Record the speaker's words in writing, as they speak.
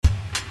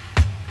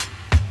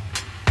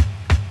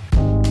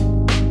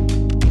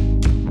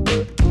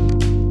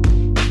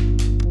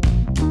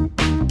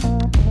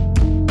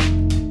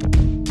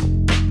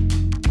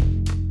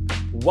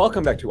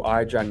Welcome back to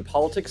iGen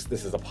Politics.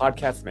 This is a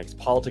podcast that makes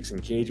politics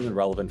engaging and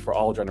relevant for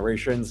all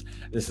generations.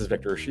 This is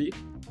Victor Rashid.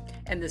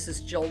 And this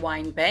is Jill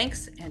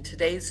Wine-Banks, and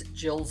today's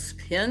Jill's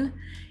Pin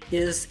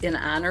is in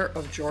honor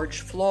of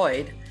George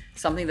Floyd,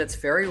 something that's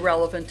very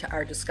relevant to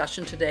our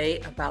discussion today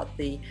about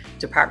the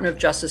Department of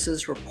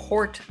Justice's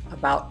report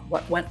about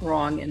what went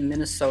wrong in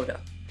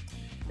Minnesota.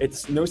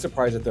 It's no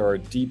surprise that there are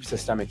deep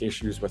systemic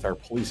issues with our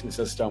policing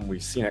system.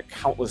 We've seen it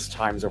countless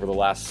times over the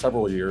last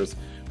several years,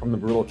 from the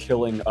brutal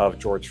killing of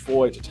George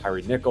Floyd to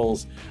Tyre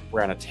Nichols,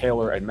 Breonna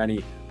Taylor, and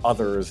many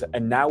others.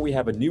 And now we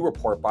have a new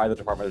report by the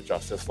Department of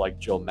Justice, like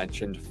Jill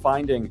mentioned,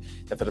 finding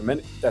that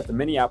the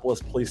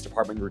Minneapolis Police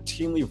Department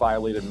routinely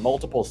violated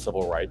multiple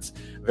civil rights,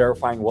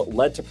 verifying what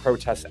led to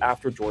protests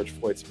after George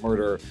Floyd's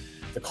murder.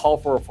 The call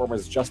for reform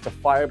is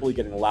justifiably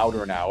getting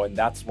louder now, and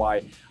that's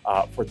why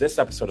for this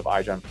episode of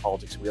iGen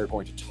Politics, we are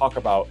going to talk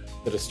about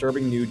the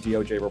disturbing new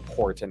DOJ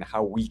report and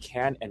how we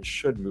can and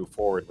should move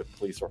forward with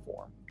police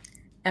reform.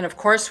 And of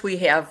course, we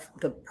have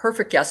the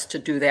perfect guest to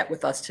do that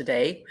with us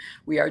today.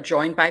 We are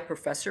joined by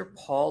Professor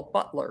Paul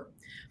Butler.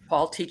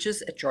 Paul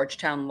teaches at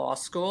Georgetown Law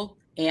School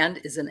and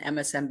is an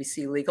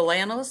MSNBC legal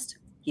analyst.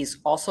 He's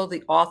also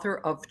the author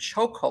of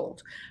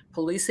Chokehold,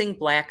 Policing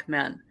Black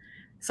Men,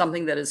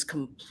 something that is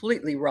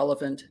completely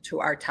relevant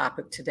to our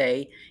topic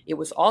today. It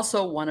was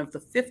also one of the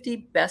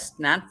 50 best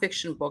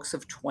nonfiction books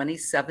of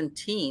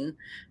 2017,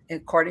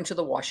 according to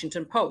the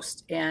Washington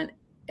Post. And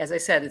as I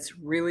said, it's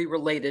really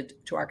related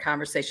to our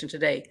conversation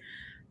today.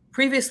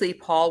 Previously,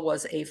 Paul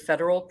was a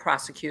federal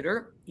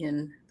prosecutor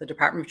in the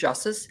Department of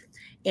Justice.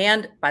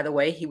 And by the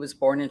way, he was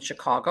born in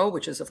Chicago,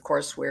 which is, of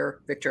course, where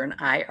Victor and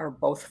I are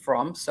both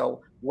from.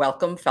 So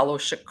welcome, fellow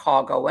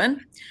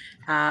Chicagoan.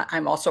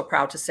 I'm also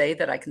proud to say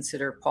that I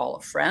consider Paul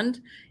a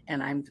friend,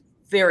 and I'm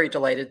very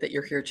delighted that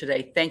you're here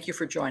today. Thank you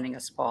for joining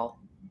us, Paul.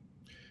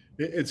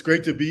 It's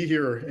great to be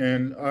here.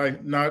 And I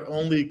not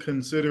only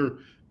consider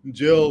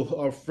Jill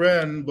a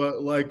friend,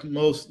 but like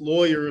most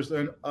lawyers,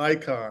 an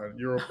icon.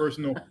 You're a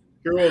personal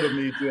hero to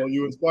me, Jill.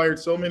 You inspired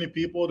so many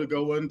people to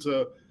go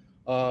into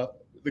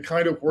the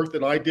kind of work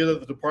that I did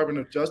at the Department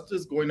of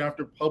Justice, going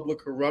after public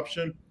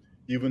corruption.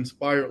 You've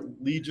inspired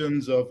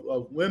legions of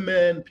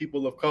women,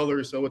 people of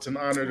color. So it's an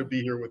honor to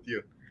be here with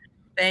you.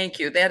 Thank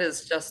you. That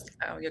is just,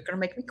 you're going to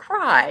make me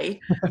cry.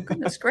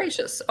 Goodness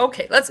gracious.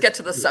 Okay, let's get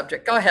to the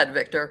subject. Go ahead,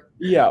 Victor.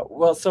 Yeah,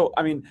 well,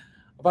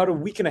 about a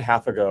week and a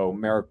half ago,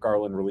 Merrick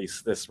Garland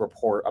released this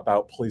report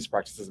about police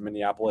practices in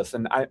Minneapolis.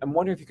 And I'm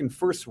wondering if you can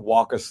first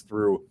walk us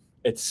through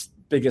its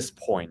biggest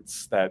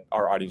points that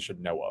our audience should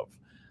know of.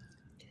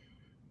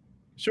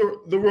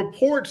 Sure. The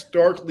report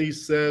starkly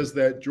says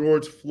that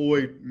George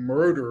Floyd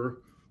murder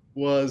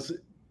was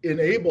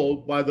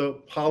enabled by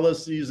the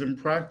policies and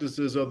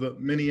practices of the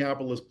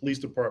Minneapolis Police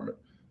Department.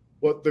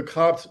 What the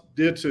cops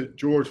did to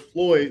George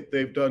Floyd,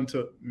 they've done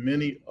to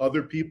many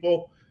other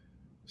people.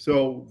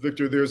 So,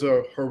 Victor, there's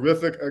a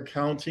horrific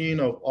accounting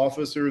of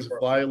officers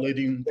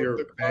violating their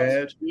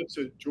badge.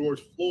 To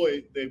George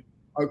Floyd,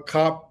 a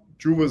cop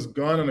drew his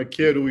gun on a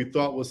kid who he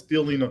thought was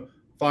stealing a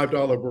 $5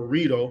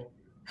 burrito.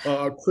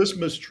 A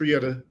Christmas tree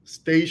at a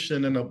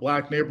station in a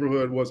black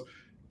neighborhood was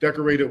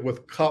decorated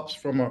with cups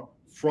from a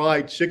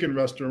fried chicken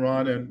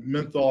restaurant and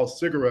menthol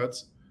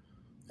cigarettes.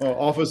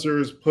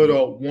 Officers put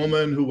a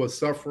woman who was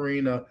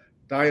suffering a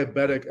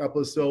diabetic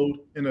episode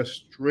in a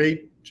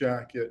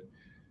straitjacket.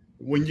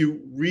 When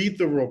you read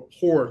the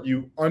report,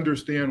 you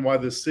understand why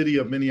the city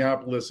of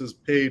Minneapolis has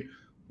paid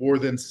more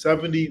than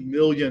 $70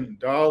 million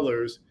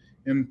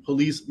in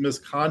police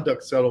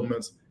misconduct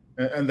settlements,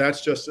 and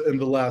that's just in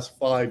the last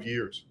 5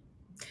 years.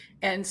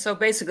 And so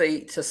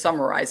basically, to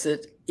summarize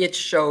it, it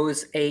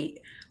shows a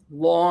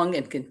long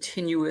and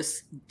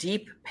continuous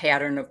deep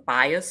pattern of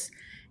bias,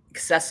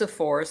 excessive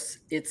force.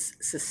 It's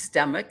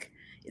systemic.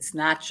 It's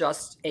not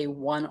just a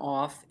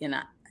one-off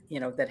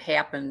that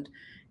happened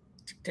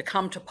to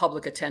come to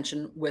public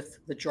attention with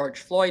the George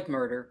Floyd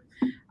murder.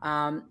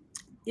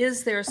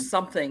 Is there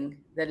something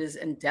that is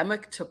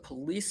endemic to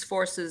police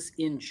forces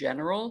in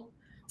general,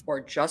 or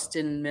just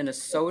in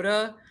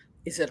Minnesota?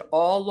 Is it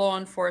all law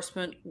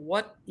enforcement?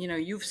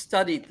 You've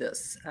studied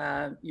this.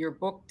 Your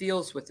book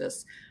deals with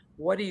this.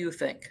 What do you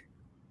think?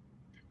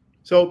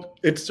 So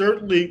it's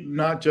certainly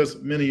not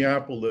just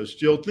Minneapolis.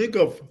 Jill, think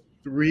of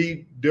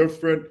 3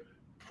 different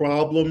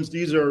problems.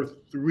 These are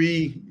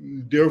 3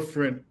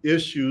 different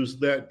issues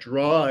that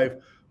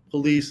drive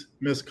police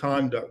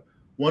misconduct.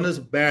 One is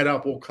bad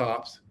apple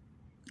cops.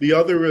 The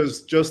other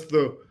is just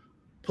the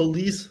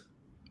police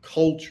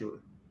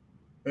culture.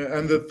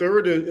 And the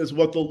third is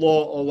what the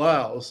law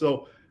allows.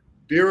 So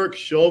Derek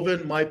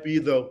Chauvin might be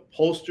the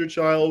poster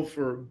child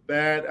for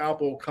bad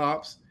apple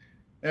cops.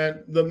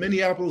 And the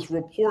Minneapolis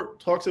report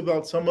talks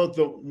about some of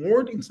the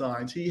warning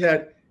signs. He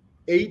had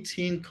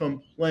 18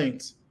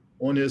 complaints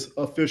on his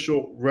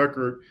official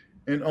record,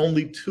 and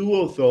only 2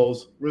 of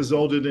those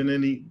resulted in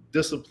any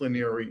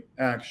disciplinary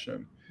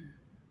action.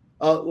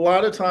 A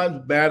lot of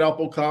times, bad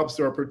apple cops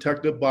are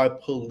protected by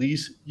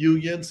police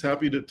unions.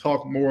 Happy to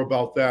talk more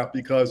about that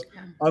because,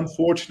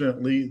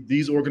 unfortunately,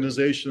 these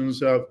organizations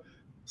have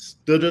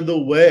stood in the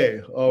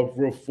way of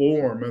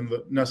reform and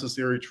the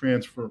necessary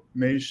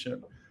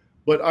transformation.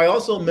 But I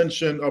also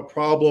mentioned a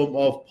problem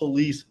of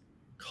police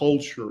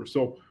culture.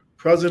 So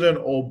President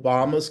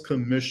Obama's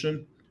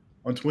commission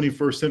on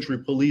 21st century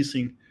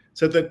policing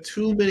said that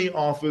too many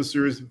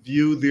officers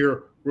view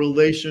their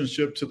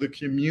relationship to the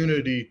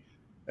community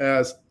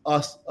as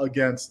us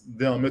against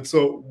them. It's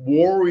a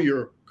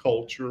warrior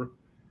culture.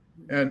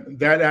 And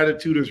that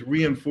attitude is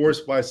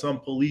reinforced by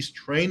some police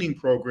training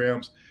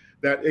programs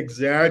that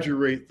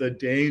exaggerate the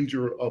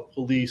danger of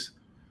police,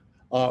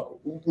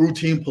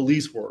 routine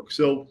police work.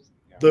 So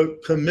the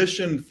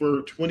Commission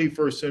for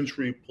 21st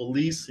Century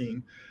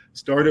Policing,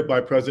 started by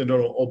President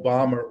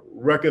Obama,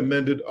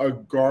 recommended a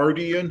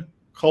guardian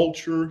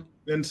culture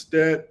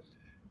instead.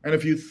 And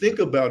if you think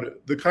about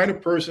it, the kind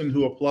of person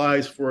who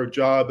applies for a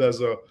job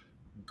as a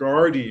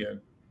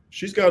guardian,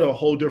 she's got a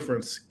whole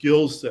different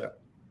skill set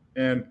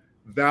and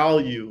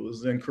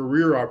values and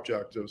career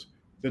objectives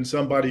than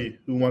somebody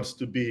who wants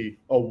to be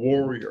a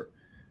warrior.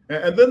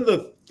 And then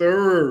the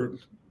third,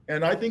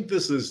 and I think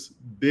this is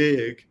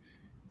big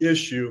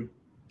issue,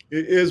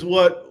 is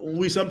what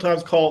we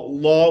sometimes call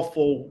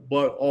lawful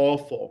but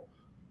awful.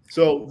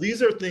 So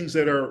these are things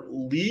that are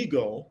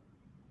legal,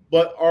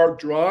 but are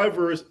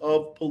drivers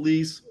of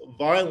police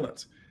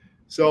violence.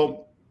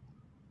 So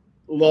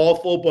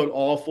lawful but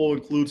awful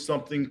includes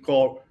something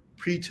called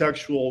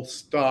pretextual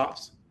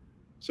stops.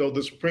 So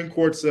the Supreme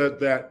Court said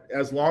that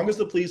as long as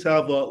the police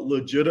have a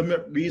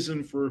legitimate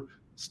reason for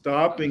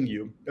stopping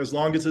you, as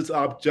long as it's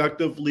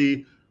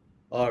objectively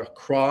a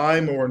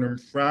crime or an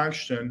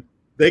infraction,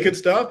 they could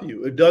stop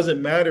you. It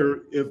doesn't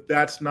matter if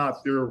that's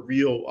not their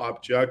real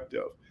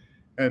objective.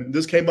 And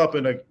this came up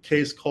in a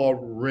case called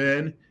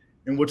Wren,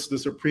 in which the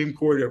Supreme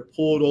Court had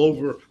pulled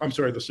over,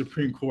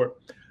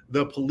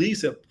 the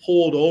police had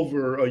pulled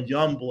over a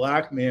young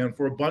black man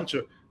for a bunch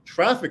of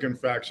traffic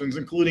infractions,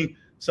 including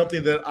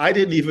something that I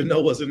didn't even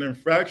know was an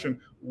infraction,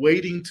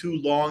 waiting too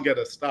long at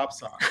a stop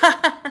sign.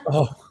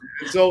 Oh.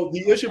 So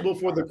the issue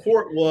before the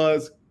court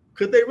was,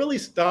 could they really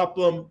stop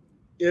him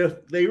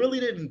if they really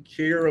didn't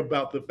care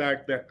about the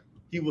fact that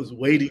he was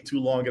waiting too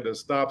long at a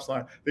stop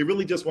sign? They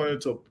really just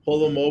wanted to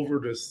pull him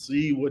over to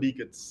see what he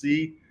could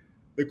see.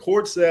 The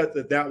court said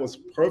that that was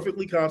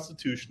perfectly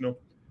constitutional,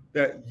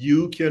 that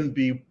you can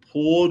be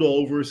pulled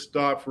over,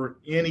 stopped for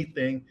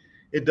anything.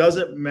 It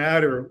doesn't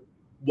matter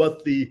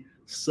what the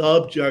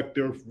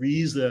subjective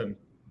reason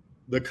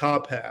the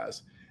cop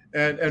has.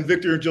 And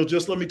Victor and Jill,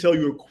 just let me tell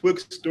you a quick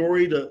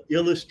story to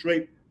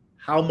illustrate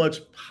how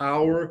much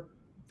power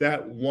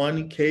that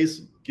one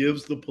case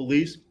gives the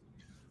police.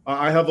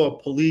 I have a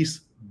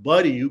police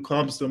buddy who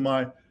comes to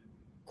my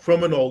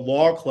criminal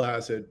law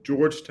class at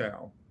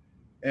Georgetown,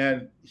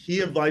 and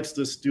he invites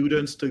the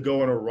students to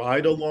go on a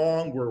ride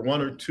along where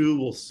one or two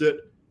will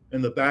sit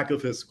in the back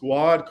of his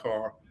squad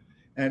car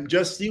and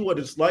just see what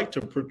it's like to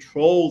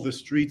patrol the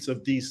streets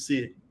of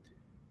DC.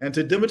 And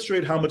to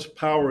demonstrate how much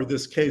power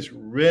this case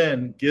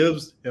Wren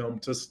gives him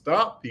to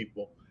stop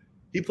people,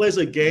 he plays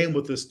a game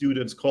with the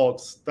students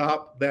called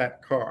Stop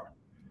That Car.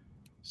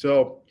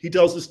 So he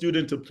tells the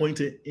student to point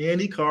to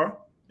any car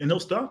and he'll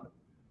stop it.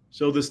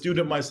 So the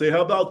student might say,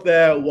 how about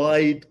that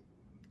white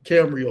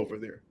Camry over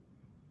there?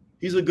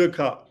 He's a good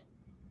cop.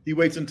 He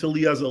waits until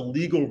he has a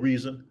legal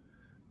reason,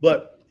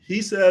 but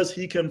he says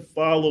he can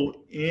follow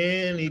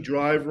any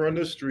driver on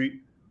the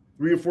street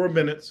 3 or 4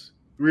 minutes,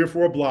 3 or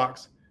 4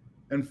 blocks,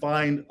 and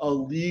find a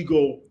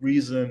legal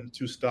reason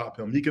to stop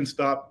him. He can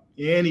stop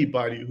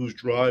anybody who's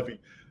driving.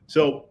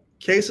 So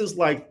cases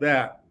like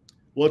that,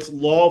 what's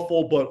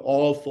lawful but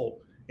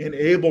awful,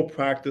 enable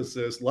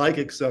practices like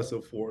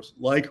excessive force,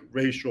 like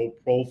racial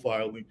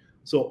profiling.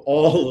 So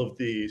all of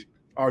these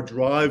are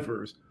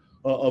drivers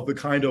of the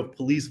kind of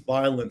police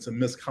violence and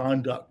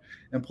misconduct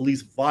and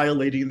police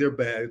violating their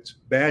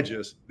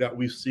badges that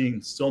we've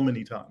seen so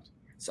many times.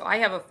 So I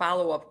have a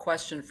follow-up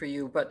question for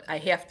you, but I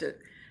have to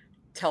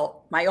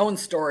tell my own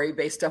story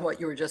based on what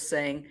you were just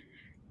saying.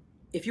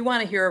 If you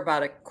want to hear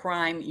about a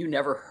crime you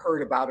never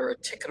heard about or a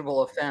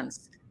ticketable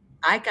offense,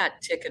 I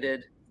got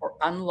ticketed for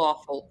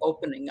unlawful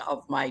opening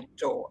of my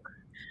door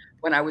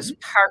when I was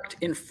parked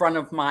in front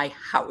of my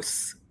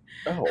house.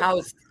 Oh.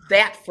 How's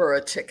that for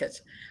a ticket?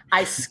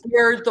 I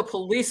scared the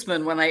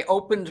policeman when I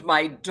opened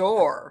my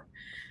door.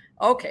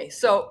 Okay,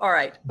 so all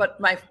right, but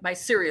my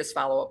serious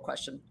follow-up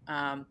question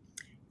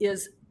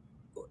is,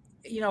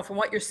 from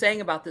what you're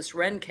saying about this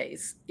Wren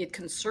case, it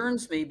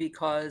concerns me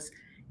because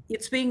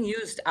it's being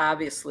used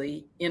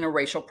obviously in a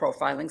racial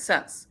profiling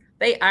sense.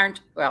 They aren't,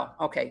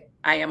 I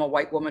am a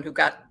white woman who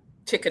got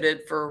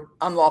ticketed for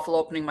unlawful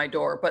opening my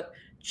door, but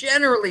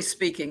generally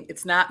speaking,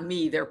 it's not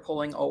me they're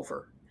pulling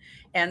over.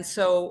 And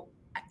so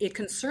it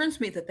concerns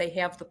me that they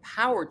have the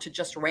power to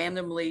just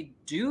randomly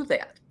do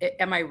that.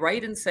 Am I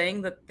right in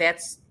saying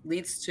that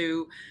leads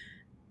to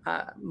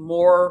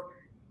more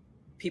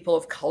people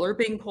of color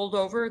being pulled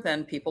over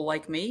than people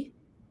like me?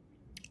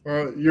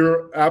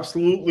 You're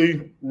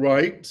absolutely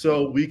right.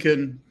 So we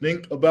can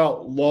think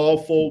about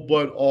lawful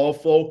but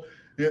awful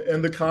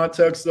in the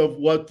context of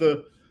what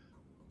the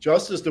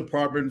Justice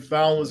Department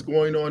found was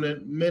going on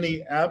in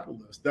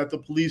Minneapolis, that the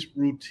police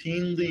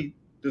routinely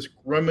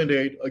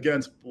discriminate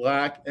against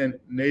Black and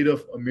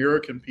Native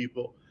American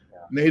people. Yeah.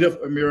 Native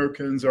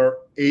Americans are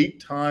 8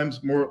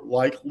 times more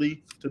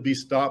likely to be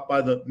stopped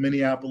by the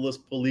Minneapolis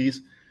police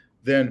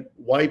than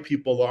white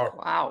people are.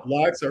 Wow.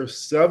 Blacks are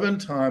 7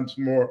 times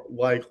more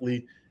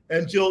likely.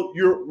 And Jill,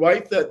 you're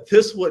right that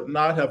this would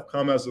not have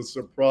come as a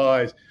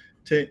surprise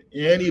to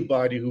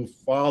anybody who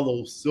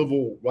follows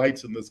civil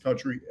rights in this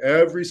country.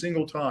 Every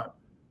single time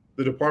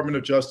the Department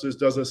of Justice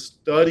does a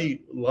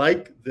study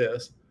like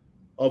this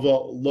of a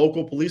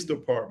local police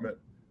department,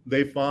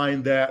 they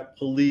find that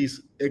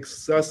police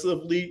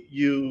excessively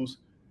use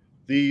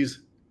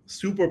these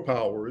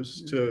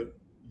superpowers to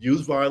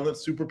use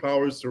violence,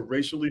 superpowers to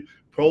racially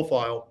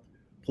profile.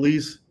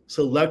 Police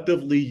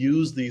selectively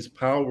use these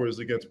powers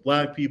against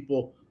Black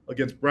people,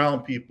 against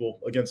brown people,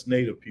 against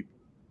Native people.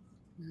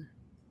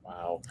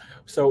 Wow.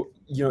 So,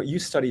 you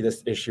study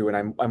this issue,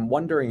 and I'm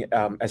wondering,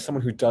 as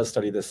someone who does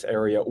study this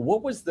area,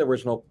 what was the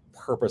original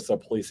purpose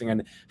of policing,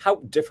 and how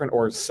different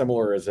or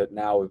similar is it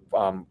now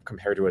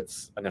compared to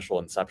its initial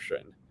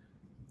inception?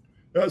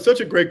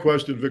 Such a great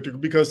question, Victor,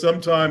 because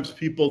sometimes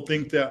people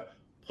think that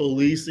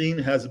policing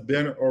has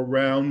been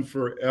around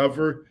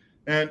forever,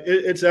 and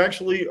it's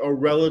actually a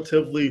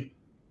relatively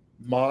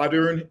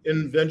modern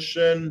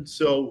invention.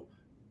 So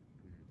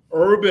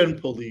urban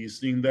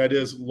policing, that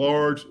is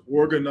large,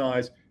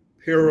 organized,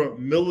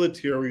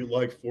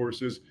 paramilitary-like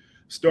forces,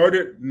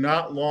 started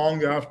not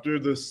long after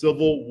the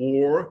Civil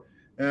War.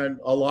 And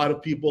a lot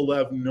of people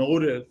have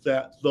noted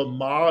that the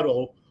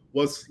model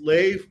was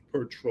slave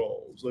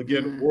patrols,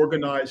 again,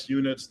 organized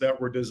units that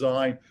were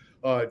designed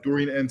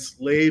during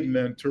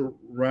enslavement to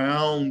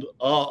round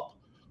up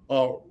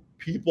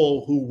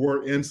people who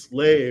were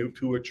enslaved,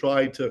 who had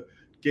tried to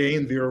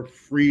gain their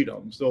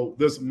freedom. So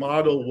this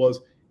model was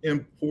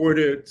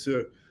imported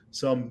to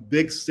some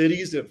big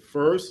cities at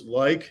first,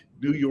 like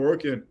New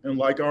York and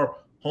like our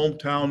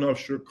hometown of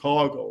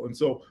Chicago. And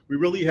so we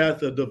really had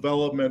the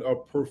development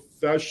of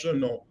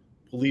professional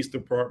police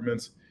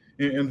departments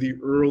in the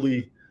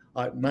early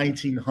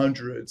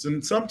 1900s.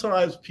 And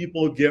sometimes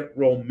people get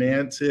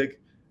romantic.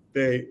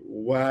 They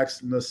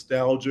wax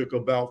nostalgic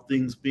about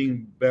things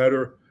being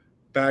better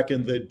back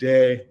in the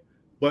day.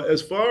 But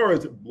as far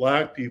as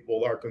Black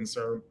people are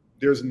concerned,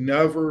 there's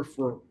never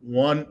for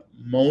one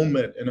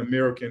moment in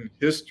American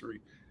history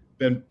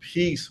been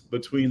peace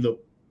between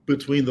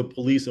the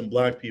police and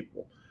Black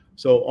people.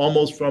 So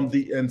almost from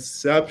the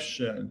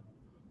inception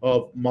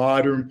of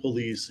modern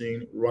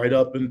policing right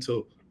up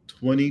until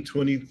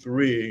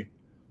 2023,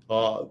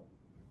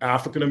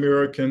 African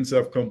Americans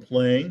have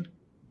complained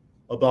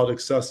about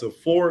excessive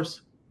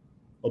force,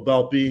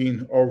 about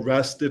being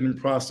arrested and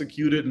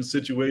prosecuted in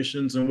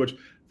situations in which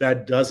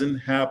that doesn't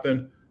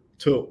happen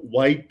to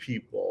white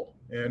people.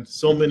 And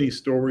so many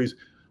stories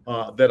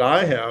that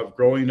I have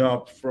growing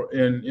up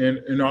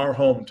in our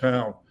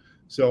hometown.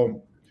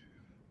 So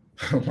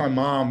my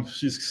mom,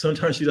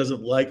 sometimes she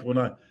doesn't like when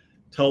I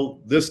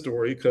tell this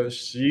story because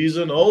she's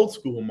an old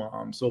school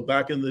mom. So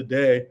back in the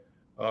day,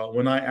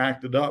 when I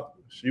acted up,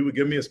 she would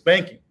give me a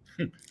spanking.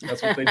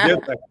 That's what they did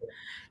back then.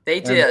 They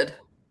did.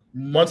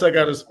 Once I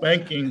got a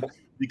spanking,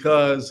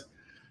 because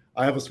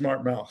I have a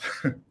smart mouth.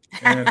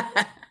 And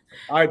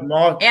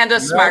and a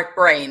smart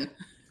brain.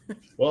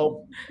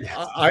 Well,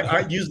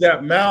 I use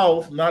that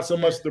mouth, not so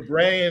much the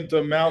brain,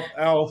 to mouth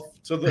out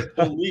to the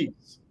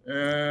police.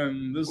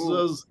 And this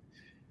is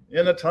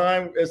in a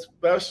time,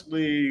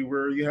 especially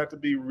where you have to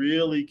be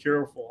really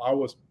careful. I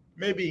was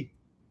maybe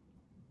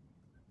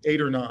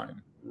 8 or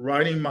 9,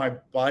 riding my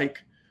bike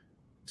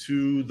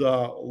to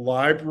the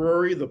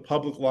library, the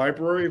public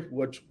library,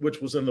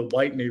 which was in the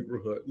white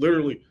neighborhood,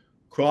 literally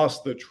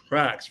crossed the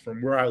tracks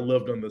from where I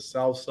lived on the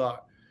south side.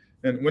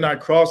 And when I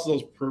crossed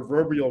those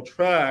proverbial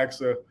tracks,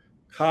 a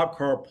cop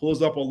car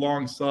pulls up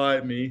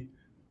alongside me.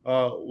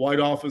 White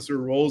officer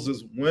rolls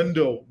his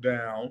window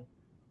down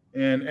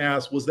and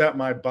asks, "Was that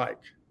my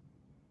bike?"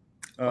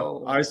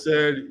 I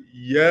said,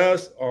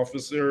 "Yes,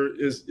 officer.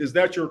 Is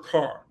that your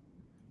car?"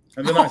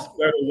 And then I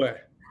sped away.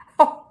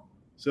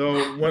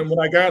 So when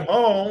I got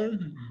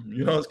home,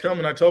 it's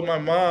coming. I told my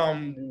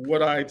mom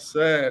what I'd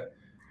said.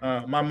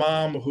 My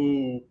mom,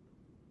 who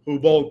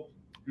both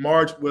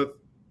marched with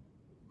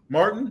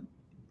Martin,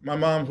 my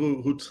mom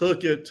who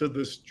took it to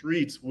the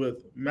streets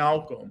with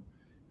Malcolm,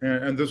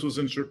 and this was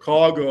in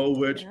Chicago,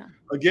 which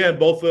again,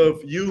 both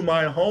of you,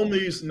 my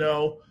homies,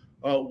 know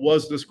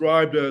was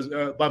described as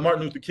by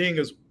Martin Luther King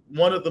as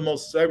one of the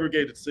most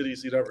segregated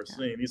cities he'd ever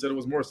seen. He said it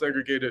was more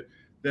segregated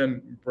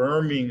than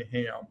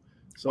Birmingham.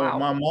 So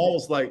my mom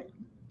was like,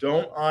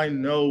 "Don't I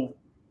know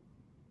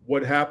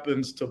what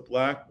happens to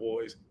Black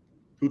boys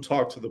who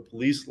talk to the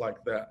police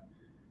like that?"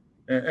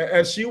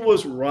 And she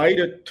was right.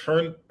 It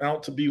turned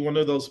out to be one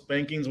of those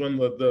spankings when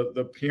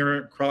the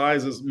parent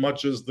cries as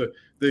much as the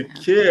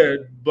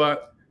kid.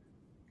 But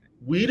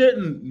we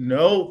didn't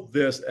know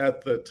this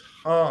at the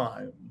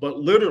time. But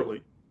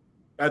literally,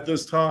 at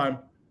this time,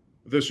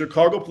 the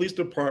Chicago Police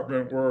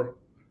Department were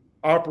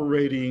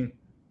operating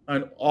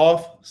an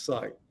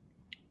off-site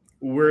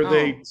where Oh,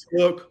 they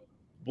took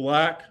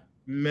Black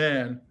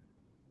men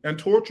and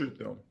tortured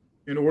them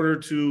in order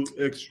to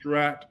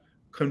extract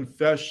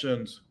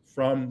confessions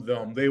from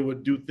them. They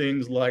would do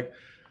things like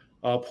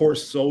pour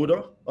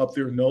soda up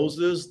their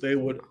noses. They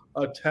would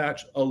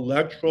attach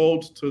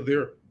electrodes to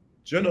their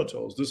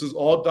genitals. This is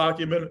all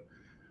documented.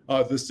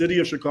 The city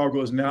of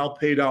Chicago has now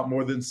paid out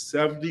more than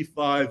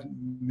 $75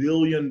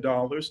 million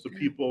to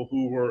people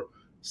who were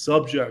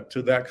subject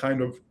to that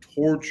kind of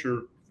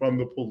torture from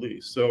the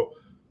police. So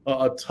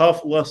a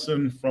tough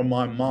lesson from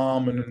my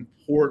mom, an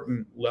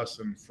important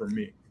lesson for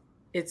me.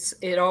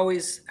 it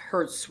always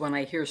hurts when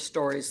I hear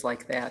stories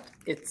like that.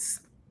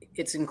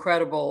 It's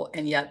incredible,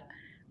 and yet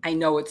I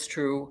know it's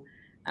true.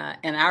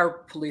 And our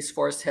police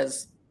force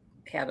has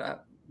had a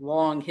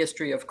long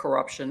history of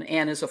corruption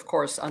and is, of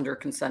course, under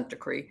consent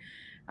decree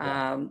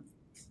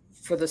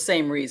for the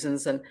same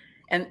reasons.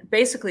 And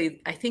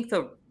basically, I think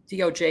the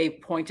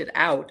DOJ pointed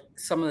out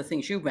some of the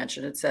things you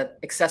mentioned. It said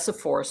excessive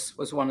force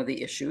was one of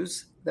the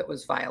issues that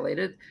was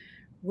violated.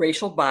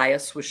 Racial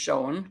bias was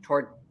shown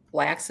toward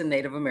Blacks and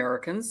Native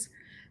Americans,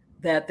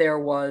 that there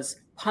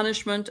was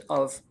punishment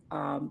of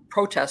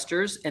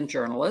protesters and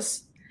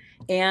journalists,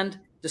 and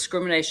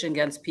discrimination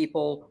against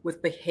people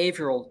with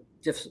behavioral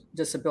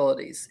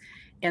disabilities.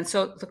 And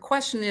so the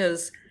question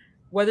is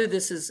whether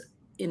this is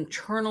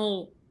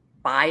internal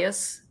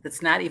bias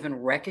that's not even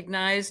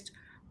recognized,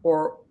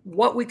 or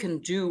what we can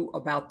do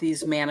about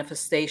these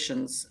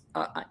manifestations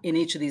in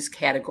each of these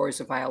categories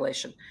of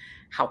violation.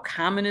 How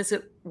common is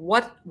it?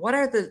 What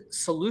are the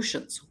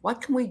solutions?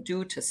 What can we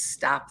do to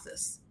stop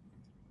this?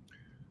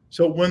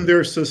 So when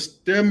there's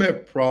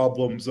systemic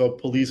problems of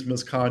police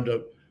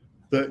misconduct,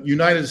 the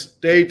United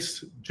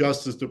States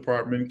Justice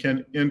Department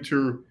can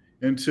enter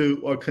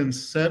into a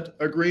consent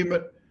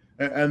agreement,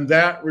 and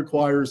that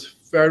requires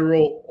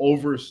federal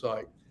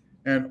oversight.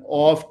 And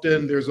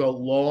often there's a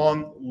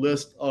long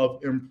list of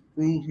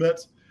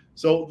improvements.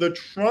 So the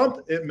Trump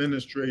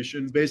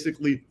administration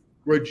basically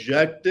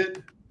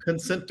rejected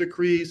consent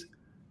decrees,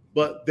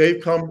 but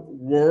they've come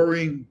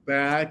roaring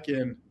back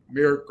in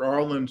Merrick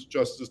Garland's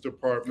Justice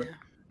Department.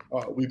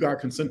 We've got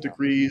consent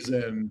decrees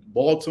in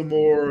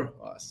Baltimore,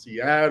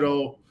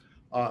 Seattle,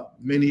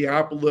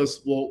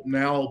 Minneapolis will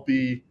now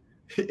be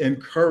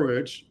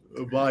encouraged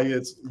by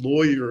its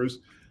lawyers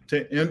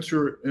to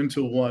enter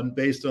into one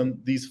based on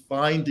these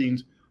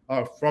findings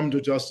from the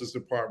Justice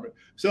Department.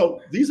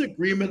 So these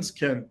agreements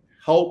can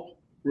help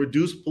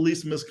reduce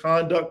police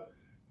misconduct.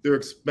 They're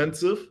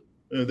expensive.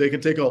 They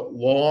can take a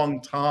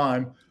long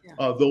time.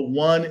 Yeah. The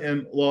one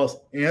in Los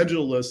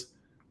Angeles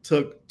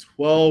took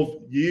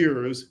 12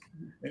 years.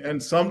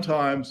 And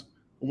sometimes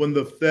when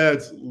the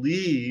feds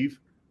leave,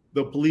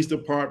 the police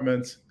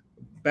departments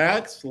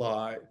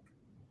backslide.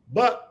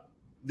 But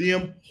the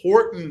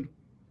important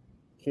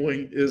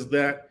point is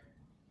that,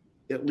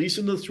 at least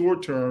in the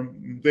short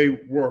term, they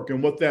work.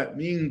 And what that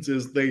means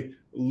is they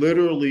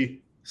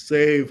literally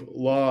save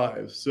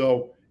lives.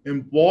 So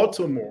in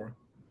Baltimore,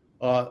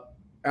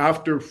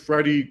 after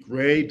Freddie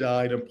Gray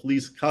died in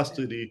police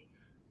custody,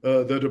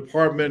 the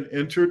department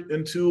entered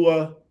into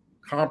a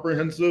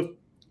comprehensive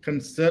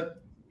consent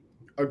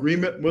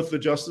agreement with the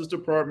Justice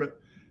Department.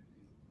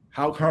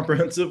 How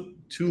comprehensive?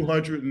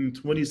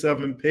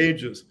 227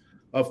 pages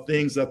of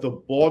things that the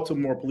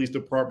Baltimore Police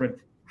Department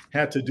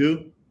had to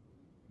do.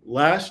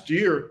 Last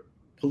year,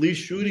 police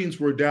shootings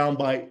were down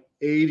by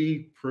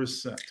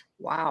 80%.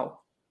 Wow.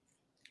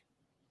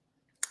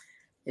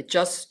 It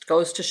just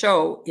goes to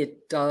show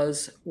it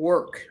does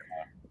work.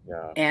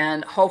 Yeah.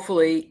 And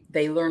hopefully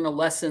they learn a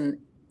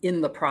lesson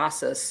in the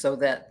process so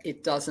that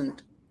it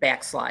doesn't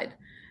backslide.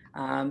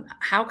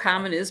 How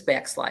common is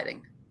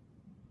backsliding?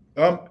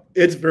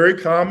 It's very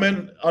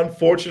common,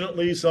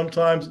 unfortunately,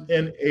 sometimes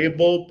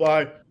enabled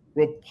by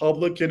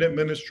Republican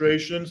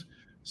administrations.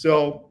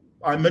 So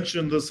I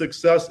mentioned the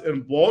success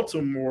in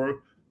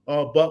Baltimore,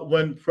 but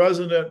when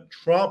President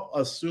Trump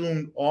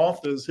assumed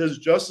office, his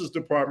Justice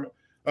Department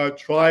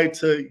tried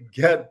to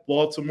get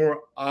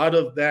Baltimore out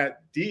of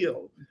that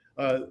deal.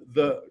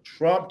 The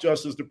Trump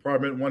Justice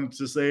Department wanted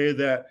to say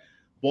that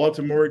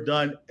Baltimore had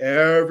done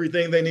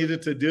everything they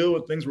needed to do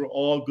and things were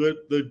all good.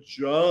 The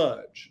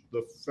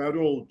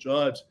federal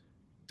judge,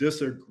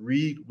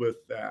 disagreed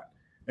with that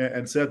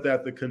and said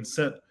that the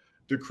consent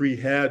decree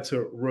had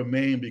to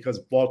remain because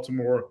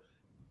Baltimore,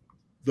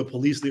 the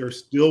police there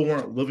still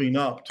weren't living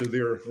up to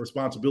their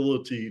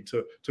responsibility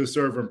to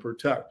serve and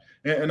protect.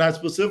 And I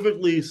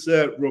specifically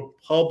said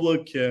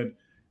Republican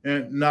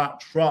and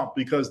not Trump,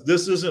 because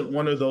this isn't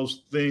one of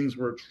those things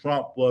where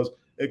Trump was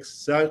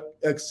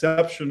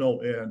exceptional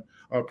in.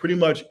 Pretty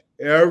much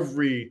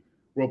every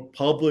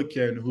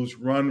Republican who's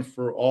run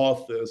for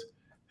office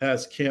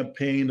has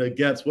campaigned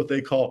against what they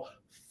call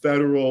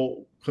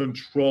federal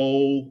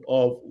control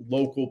of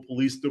local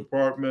police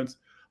departments.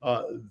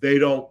 They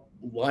don't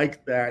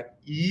like that,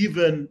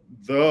 even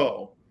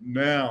though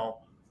now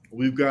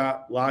we've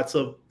got lots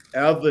of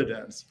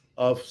evidence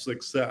of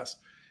success.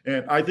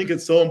 And I think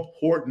it's so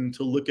important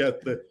to look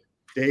at the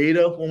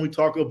data when we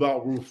talk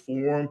about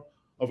reform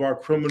of our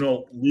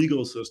criminal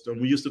legal system.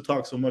 We used to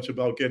talk so much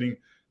about getting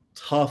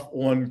tough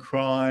on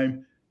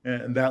crime,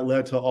 and that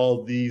led to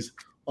all these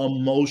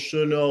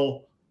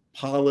emotional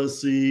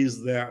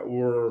policies that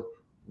were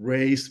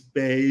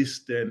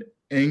race-based and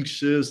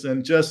anxious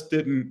and just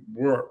didn't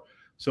work.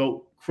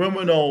 So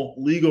criminal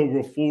legal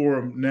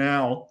reform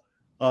now,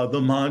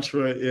 the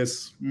mantra is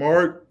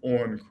smart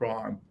on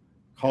crime,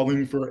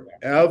 calling for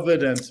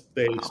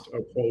evidence-based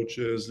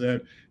approaches.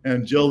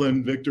 And Jill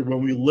and Victor,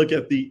 when we look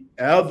at the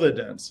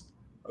evidence,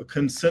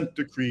 consent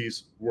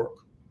decrees work.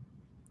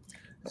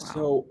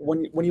 So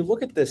when you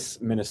look at this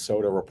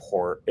Minnesota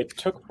report, it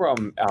took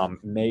from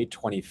May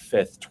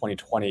 25th,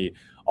 2020,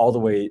 all the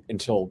way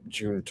until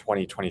June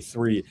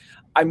 2023.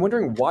 I'm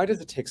wondering, why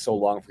does it take so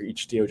long for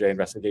each DOJ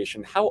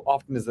investigation? How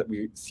often is that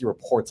we see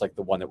reports like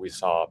the one that we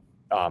saw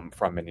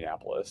from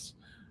Minneapolis?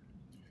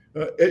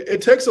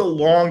 It takes a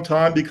long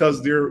time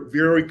because they're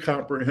very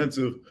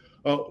comprehensive.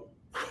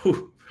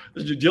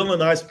 Jill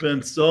and I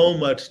spend so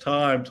much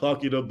time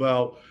talking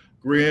about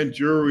grand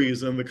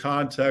juries in the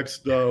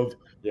context of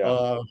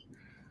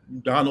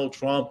Donald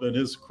Trump and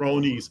his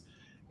cronies.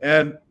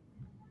 And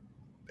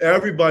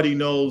everybody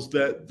knows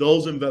that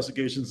those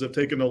investigations have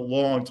taken a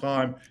long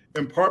time,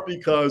 in part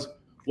because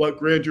what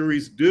grand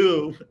juries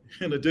do,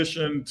 in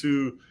addition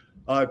to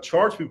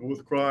charge people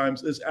with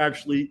crimes, is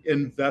actually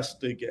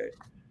investigate.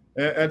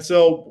 And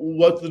so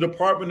what the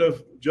Department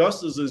of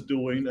Justice is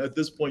doing at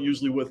this point,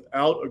 usually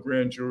without a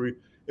grand jury,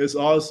 is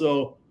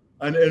also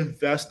an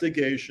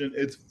investigation.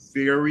 It's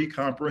very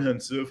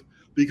comprehensive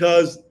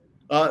because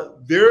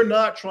they're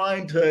not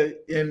trying to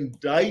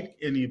indict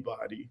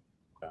anybody,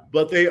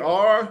 but they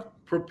are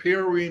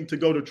preparing to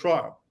go to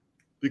trial.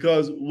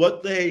 Because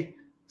what they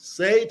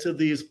say to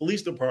these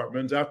police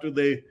departments after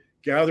they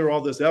gather all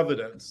this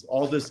evidence,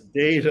 all this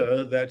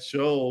data that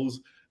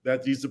shows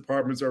that these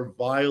departments are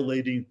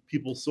violating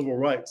people's civil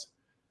rights,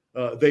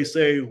 they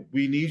say,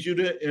 we need you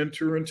to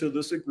enter into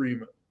this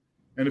agreement.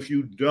 And if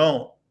you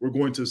don't, we're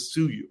going to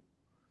sue you.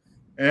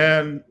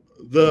 And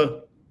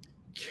the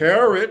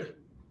carrot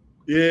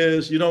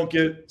is you don't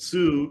get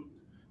sued.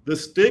 The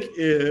stick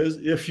is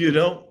if you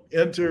don't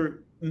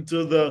enter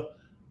into the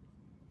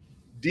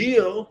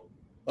deal,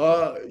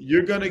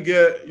 you're going to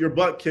get your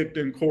butt kicked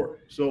in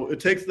court. So it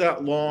takes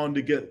that long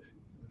to get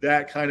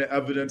that kind of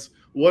evidence.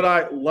 What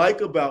I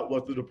like about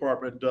what the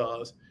department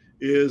does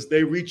is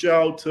they reach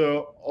out to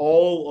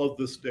all of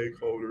the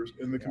stakeholders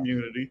in the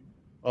community,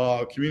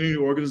 community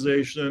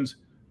organizations,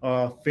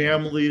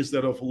 families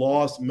that have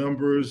lost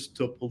members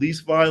to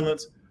police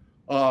violence,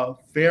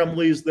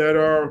 families that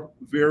are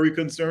very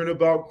concerned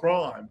about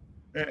crime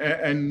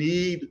and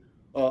need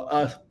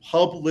a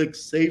public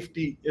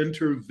safety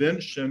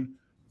intervention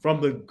from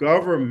the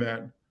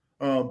government,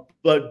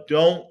 but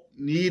don't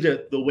need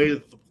it the way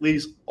that the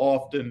police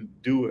often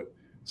do it.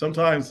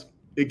 Sometimes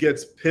it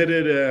gets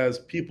pitted as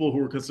people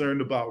who are concerned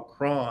about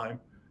crime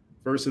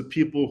versus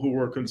people who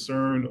are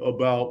concerned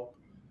about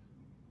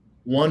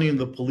wanting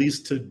the police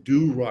to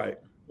do right.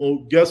 Well,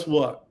 guess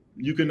what?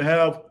 You can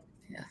have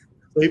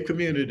safe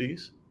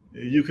communities,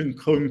 you can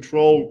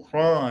control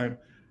crime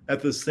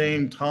at the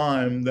same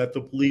time that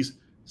the police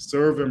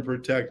serve and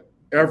protect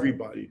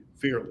everybody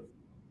fairly.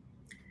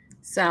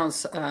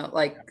 Sounds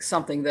like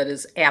something that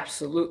is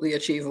absolutely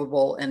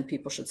achievable, and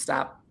people should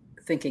stop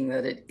thinking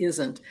that it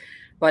isn't.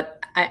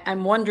 But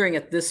I'm wondering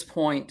at this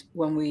point,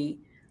 when we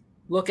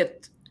look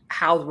at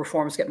how the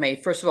reforms get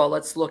made, first of all,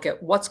 let's look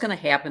at what's going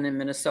to happen in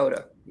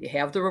Minnesota. You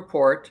have the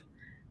report.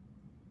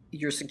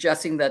 You're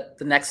suggesting that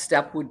the next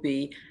step would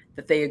be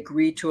that they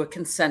agree to a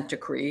consent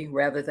decree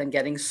rather than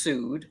getting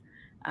sued.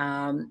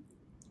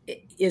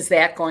 Is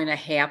that going to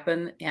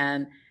happen?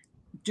 And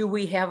do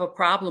we have a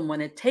problem when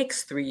it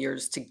takes 3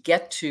 years to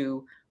get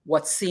to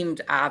what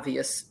seemed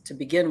obvious to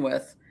begin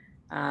with?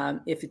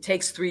 If it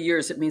takes 3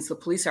 years, it means the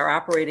police are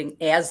operating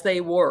as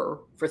they were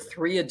for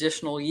 3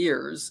 additional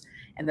years,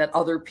 and that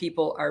other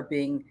people are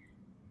being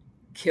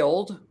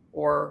killed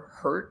or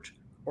hurt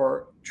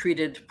or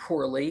treated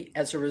poorly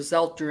as a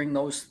result during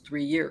those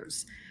 3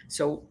 years.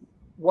 So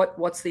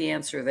what's the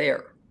answer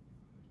there?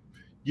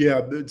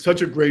 Yeah, it's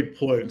such a great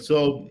point.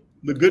 So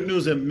the good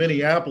news in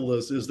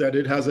Minneapolis is that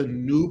it has a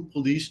new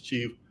police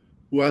chief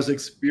who has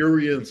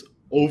experience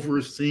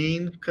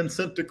overseeing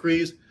consent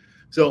decrees.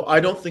 So I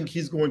don't think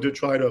he's going to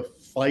try to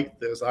fight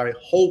this. I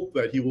hope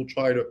that he will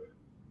try to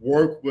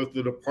work with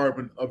the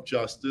Department of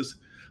Justice.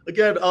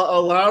 Again,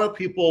 a lot of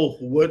people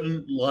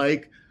wouldn't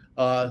like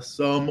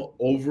some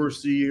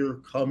overseer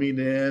coming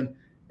in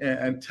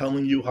and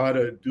telling you how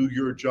to do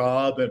your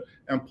job.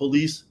 And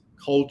police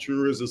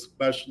culture is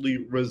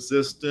especially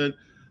resistant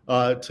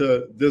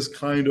to this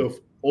kind of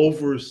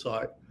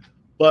oversight.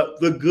 But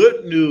the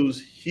good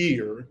news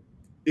here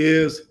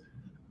is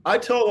I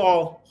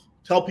tell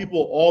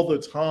people all the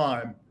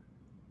time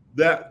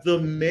that the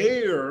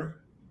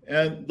mayor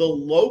and the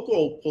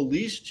local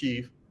police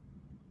chief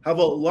have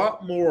a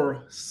lot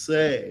more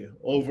say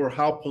over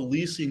how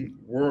policing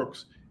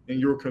works in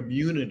your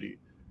community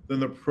than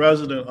the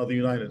president of the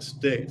United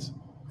States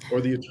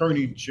or the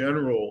attorney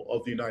general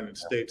of the United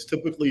States.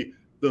 Typically,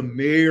 the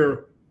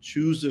mayor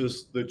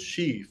chooses the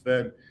chief.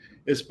 And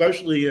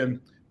especially in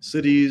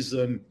cities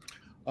and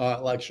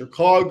like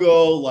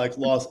Chicago, like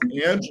Los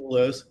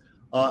Angeles,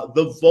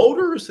 the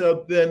voters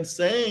have been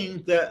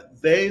saying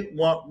that they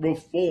want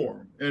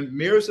reform, and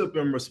mayors have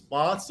been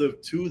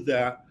responsive to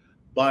that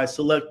by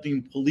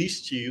selecting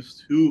police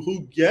chiefs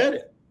who get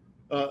it.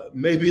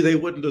 Maybe they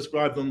wouldn't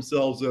describe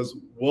themselves as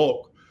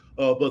woke,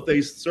 but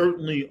they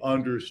certainly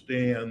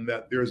understand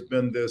that there's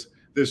been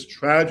this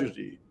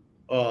tragedy,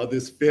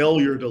 this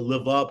failure to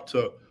live up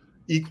to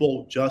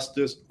equal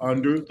justice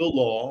under the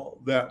law,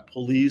 that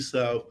police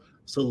have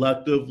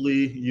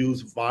selectively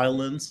used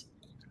violence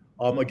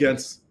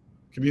against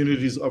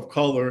communities of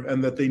color,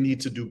 and that they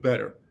need to do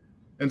better.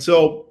 And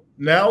so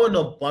now in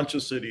a bunch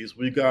of cities,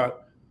 we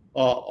got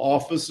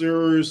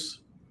officers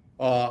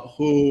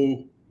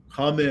who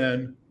come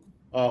in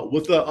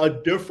with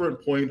a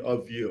different point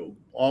of view,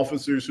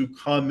 officers who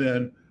come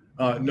in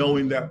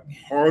knowing that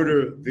part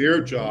of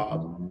their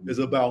job is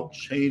about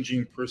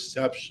changing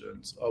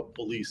perceptions of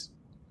police.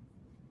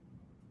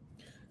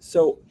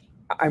 So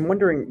I'm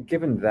wondering,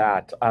 given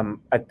that,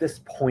 at this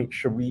point,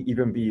 should we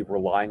even be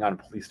relying on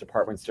police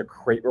departments to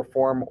create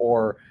reform,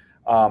 or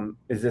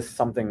is this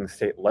something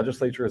state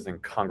legislatures and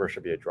Congress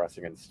should be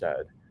addressing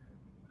instead?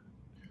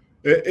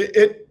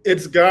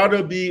 It's got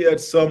to be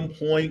at some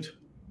point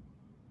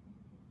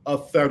a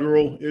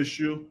federal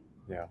issue.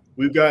 Yeah.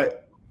 We've got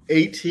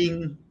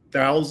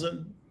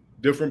 18,000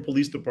 different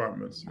police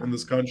departments in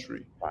this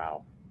country.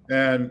 Wow.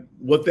 And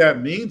what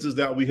that means is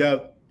that we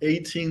have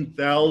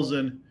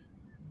 18,000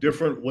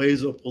 different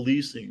ways of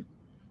policing.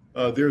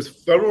 There's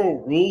federal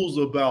rules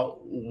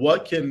about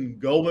what can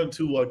go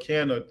into a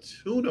can of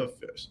tuna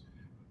fish.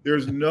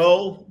 There's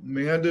no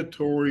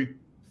mandatory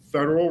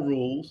federal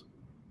rules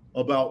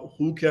about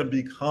who can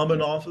become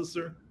an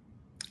officer,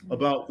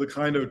 about the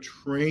kind of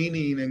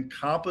training and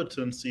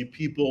competency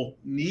people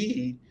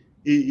need,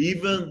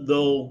 even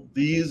though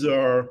these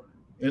are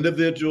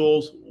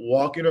individuals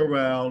walking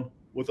around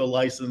with a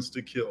license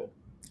to kill.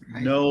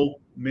 Right. No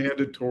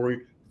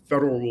mandatory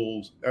federal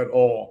rules at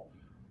all.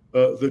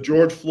 The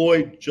George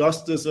Floyd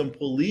Justice and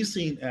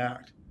Policing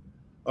Act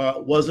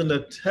was an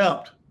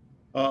attempt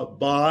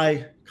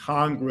by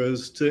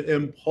Congress to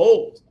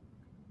impose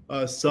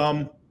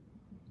some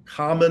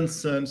common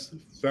sense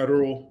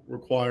federal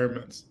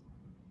requirements.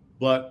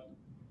 But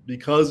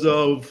because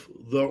of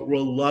the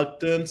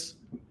reluctance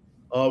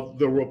of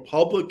the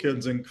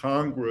Republicans in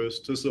Congress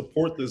to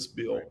support this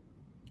bill,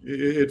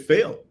 it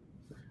failed.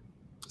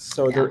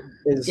 So there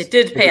is. It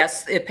did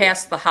pass. It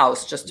passed the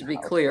House, just to be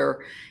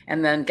clear,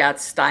 and then got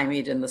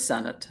stymied in the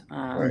Senate.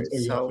 Right,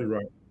 exactly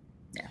right.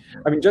 Yeah.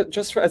 I mean,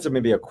 just as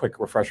maybe a quick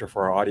refresher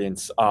for our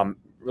audience,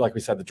 like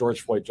we said, the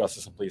George Floyd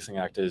Justice and Policing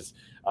Act is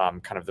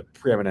kind of the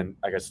preeminent,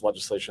 I guess,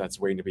 legislation that's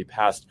waiting to be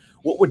passed.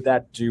 What would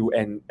that do?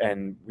 And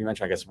we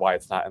mentioned, I guess, why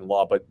it's not in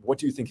law, but what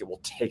do you think it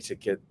will take to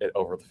get it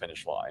over the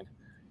finish line?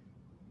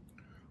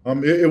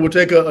 It would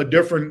take a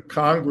different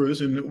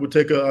Congress, and it would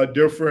take a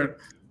different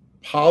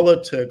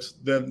politics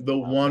than the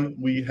one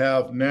we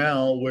have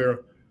now,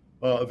 where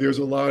there's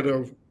a lot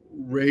of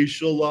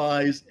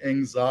racialized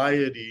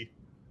anxiety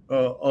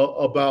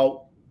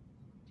about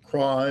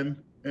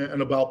crime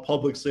and about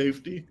public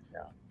safety.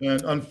 Yeah.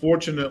 And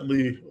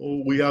unfortunately,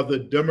 we have the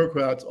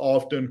Democrats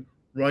often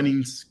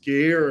running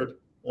scared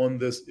on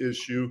this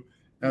issue,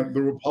 and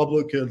the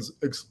Republicans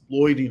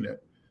exploiting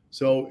it.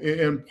 So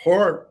in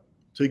part,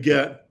 to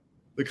get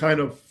the kind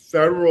of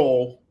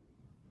federal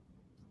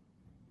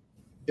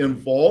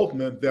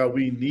involvement that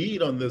we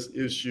need on this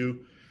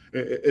issue,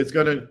 it's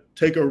going to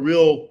take a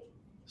real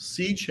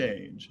sea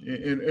change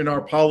in our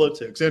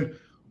politics. And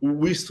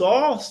we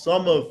saw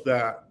some of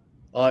that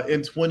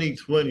in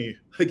 2020.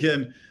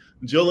 Again,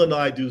 Jill and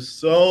I do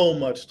so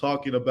much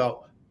talking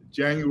about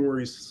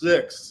January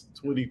 6th,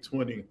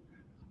 2020.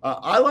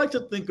 I like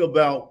to think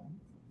about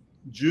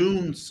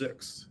June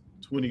 6th,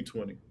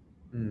 2020.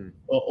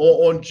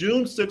 On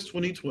June 6,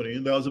 2020,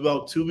 that was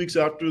about 2 weeks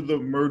after the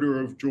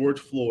murder of George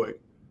Floyd.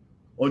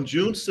 On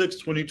June 6,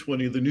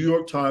 2020, the New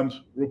York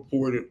Times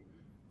reported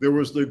there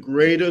was the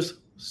greatest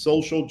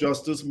social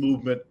justice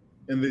movement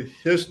in the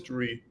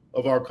history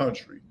of our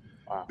country.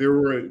 Wow. There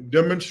were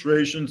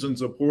demonstrations in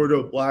support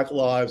of Black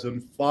lives in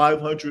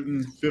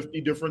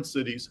 550 different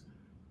cities.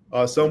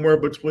 Somewhere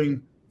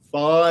between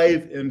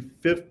 5 and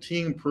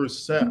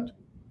 15%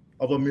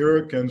 of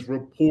Americans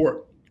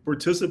report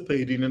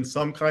participating in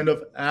some kind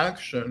of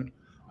action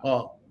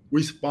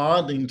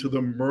responding to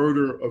the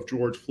murder of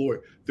George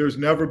Floyd. There's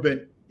never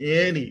been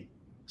any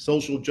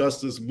social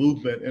justice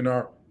movement in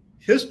our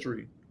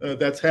history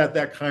that's had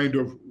that kind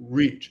of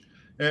reach.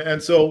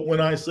 And so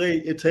when I say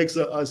it takes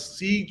a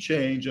sea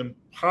change in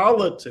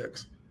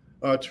politics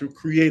to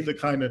create the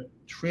kind of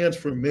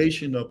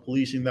transformation of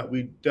policing that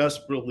we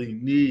desperately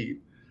need,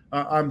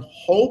 I'm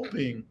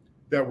hoping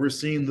that we're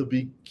seeing the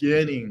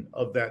beginning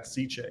of that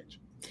sea change.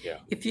 Yeah.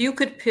 If you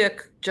could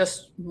pick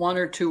just one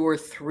or two or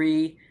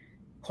three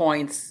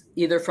points,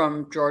 either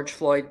from George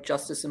Floyd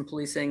Justice and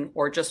Policing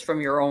or just from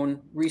your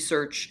own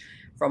research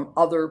from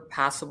other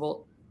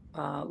possible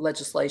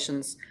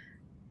legislations,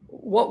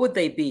 what would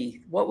they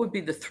be? What would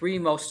be the three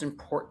most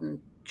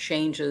important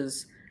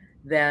changes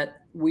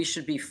that we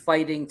should be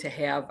fighting to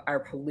have our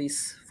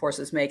police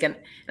forces make. And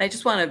I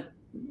just want to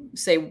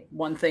say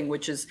one thing,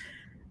 which is,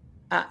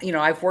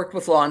 I've worked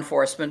with law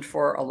enforcement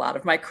for a lot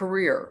of my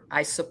career.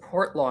 I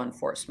support law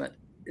enforcement.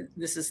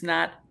 This is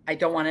not, I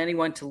don't want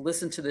anyone to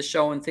listen to the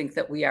show and think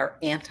that we are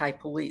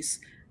anti-police.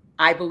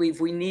 I believe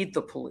we need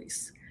the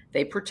police.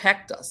 They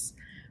protect us.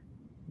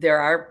 There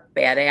are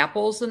bad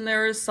apples and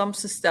there is some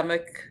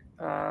systemic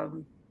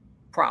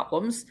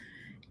problems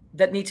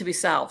that need to be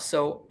solved.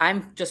 So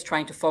I'm just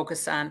trying to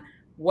focus on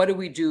what do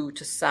we do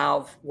to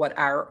solve what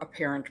are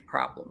apparent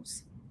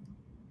problems.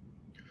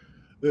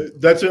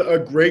 That's a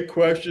great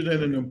question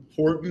and an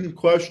important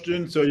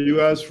question. So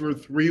you asked for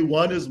three.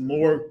 One is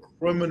more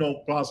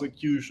criminal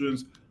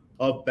prosecutions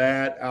of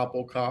bad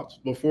apple cops.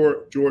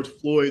 Before George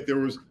Floyd, there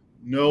was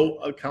no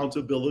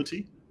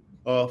accountability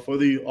for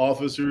the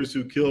officers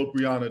who killed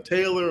Breonna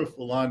Taylor,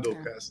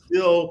 Philando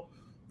Castile,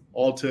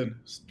 Alton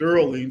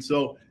Sterling.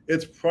 So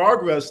it's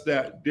progress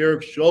that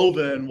Derek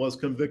Chauvin was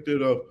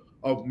convicted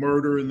of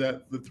murder, and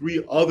that the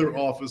three other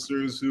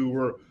officers who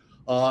were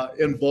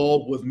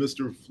involved with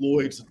Mr.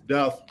 Floyd's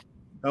death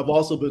have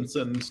also been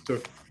sentenced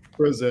to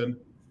prison.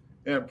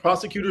 And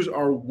prosecutors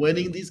are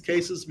winning these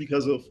cases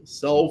because of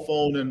cell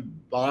phone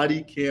and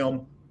body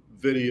cam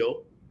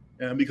video,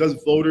 and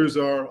because voters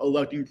are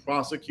electing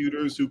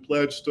prosecutors who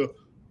pledge to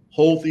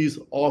hold these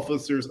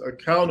officers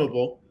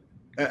accountable.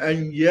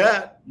 And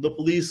yet the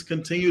police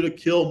continue to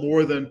kill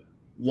more than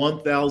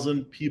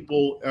 1,000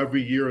 people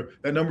every year.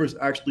 That number has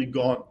actually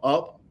gone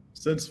up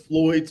since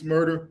Floyd's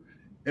murder.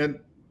 And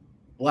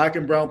Black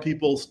and brown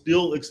people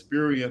still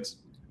experience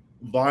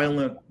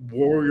violent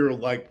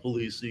warrior-like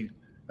policing,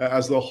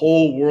 as the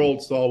whole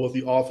world saw with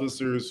the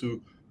officers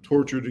who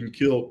tortured and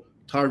killed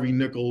Tyre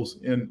Nichols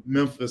in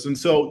Memphis. And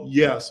so,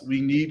 yes,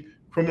 we need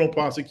criminal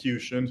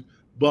prosecutions,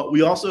 but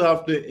we also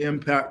have to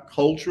impact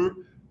culture.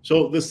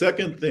 So the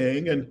second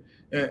thing and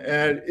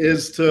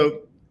is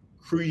to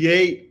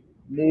create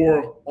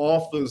more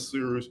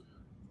officers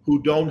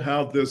who don't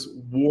have this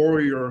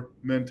warrior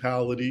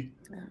mentality.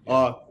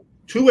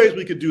 Two ways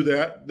we could do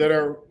that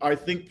are, I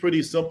think,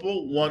 pretty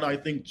simple. One, I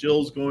think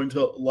Jill's going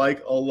to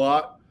like a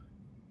lot.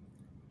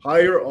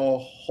 Hire a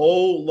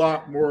whole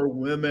lot more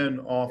women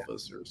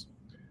officers.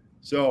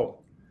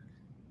 So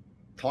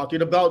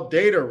talking about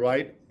data,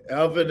 right?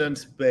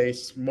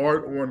 Evidence-based,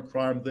 smart on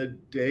crime, the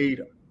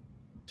data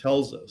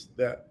tells us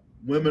that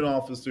women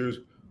officers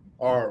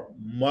are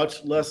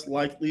much less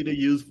likely to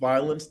use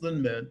violence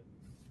than men,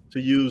 to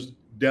use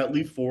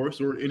deadly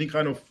force or any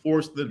kind of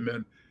force than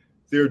men.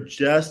 They're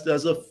just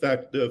as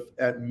effective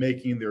at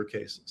making their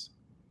cases.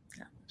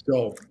 Yeah.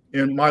 So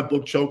in my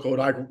book,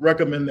 Chokehold, I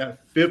recommend that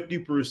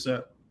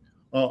 50%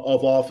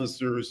 of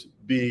officers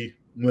be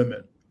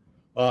women.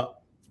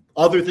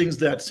 Other things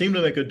that seem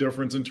to make a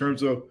difference in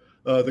terms of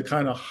the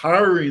kind of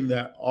hiring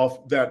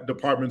that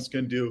departments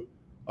can do.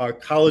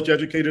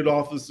 College-educated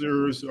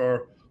officers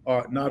are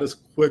not as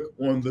quick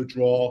on the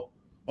draw.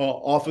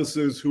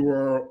 Officers who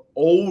are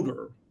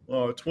older,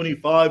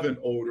 25 and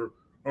older,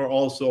 are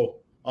also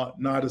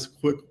not as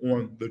quick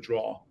on the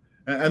draw.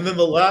 And then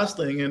the last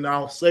thing, and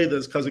I'll say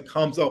this because it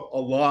comes up a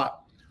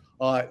lot,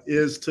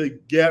 is to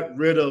get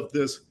rid of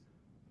this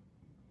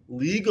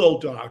legal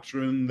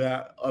doctrine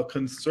that a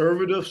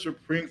conservative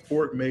Supreme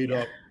Court made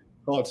up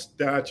called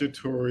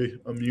statutory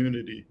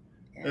immunity.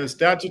 And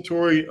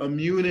statutory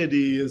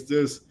immunity is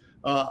this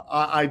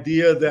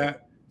idea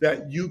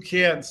that you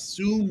can't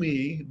sue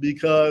me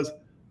because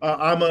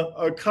I'm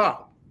a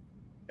cop.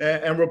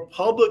 And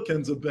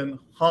Republicans have been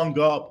hung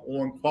up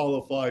on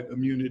qualified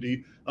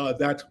immunity.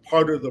 That's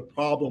part of the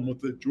problem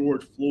with the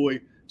George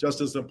Floyd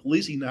Justice and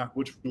Policing Act,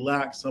 which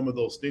relaxed some of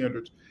those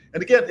standards.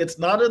 And again, it's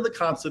not in the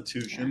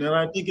Constitution, and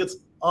I think it's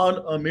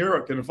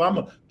un-American. If I'm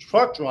a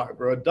truck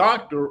driver, a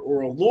doctor,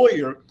 or a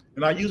lawyer,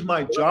 and I use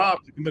my job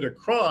to commit a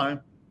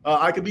crime,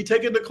 I could be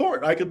taken to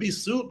court. I could be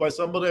sued by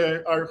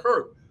somebody I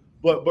hurt.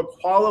 But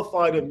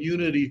qualified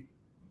immunity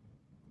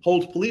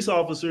holds police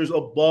officers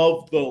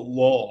above the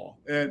law.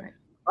 And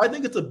I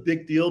think it's a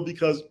big deal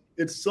because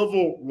it's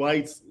civil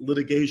rights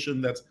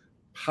litigation that's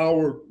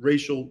powered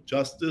racial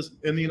justice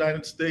in the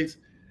United States.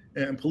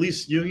 And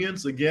police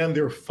unions, again,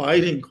 they're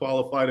fighting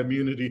qualified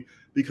immunity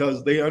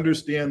because they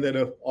understand that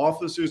if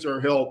officers are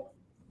held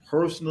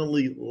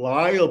personally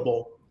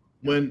liable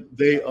when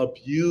they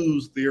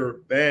abuse their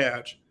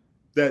badge,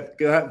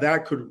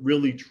 that could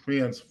really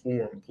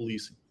transform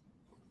policing.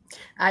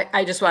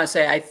 I just want to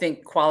say, I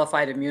think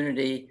qualified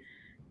immunity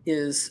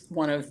is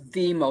one of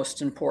the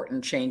most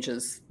important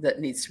changes that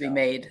needs to be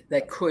made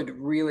that could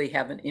really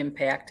have an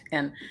impact.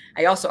 And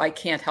I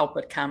can't help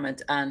but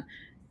comment on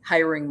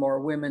hiring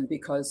more women,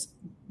 because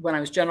when I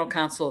was general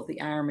counsel of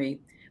the Army,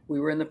 we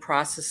were in the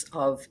process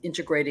of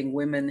integrating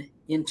women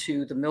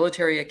into the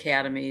military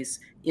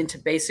academies, into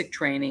basic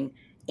training,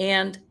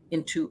 and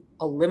into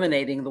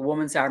eliminating the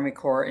Women's Army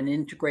Corps and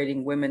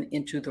integrating women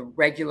into the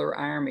regular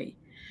Army.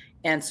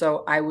 And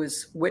so I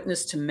was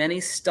witness to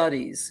many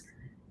studies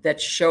that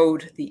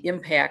showed the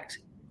impact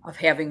of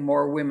having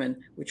more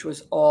women, which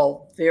was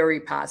all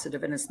very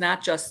positive. And it's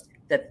not just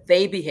that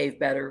they behave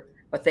better,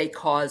 but they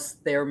cause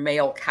their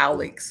male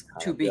colleagues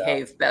to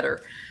behave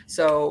better.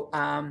 So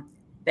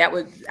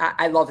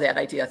I love that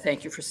idea.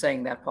 Thank you for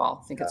saying that,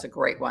 Paul. I think it's a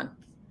great one.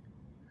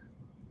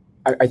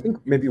 I think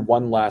maybe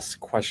one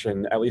last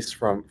question, at least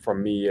from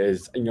me,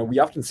 is, we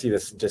often see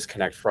this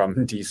disconnect from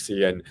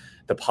DC and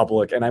the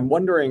public, and I'm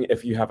wondering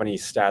if you have any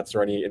stats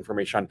or any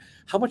information on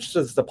how much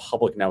does the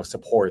public now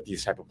support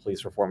these type of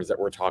police reforms that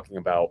we're talking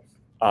about,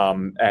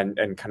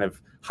 and kind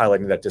of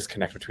highlighting that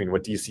disconnect between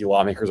what DC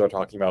lawmakers are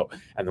talking about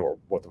and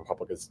what the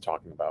public is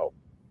talking about.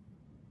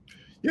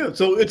 Yeah,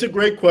 so it's a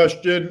great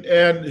question,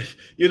 and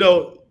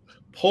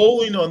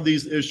polling on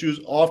these issues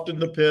often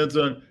depends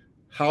on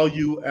how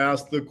you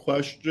ask the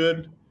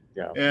question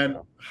and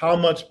how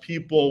much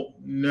people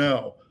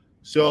know.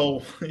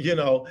 So,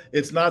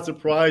 it's not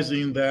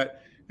surprising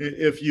that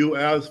if you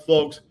ask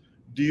folks,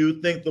 do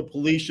you think the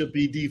police should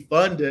be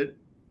defunded?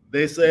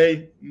 They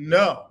say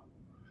no.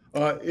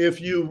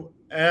 If you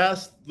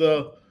ask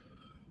the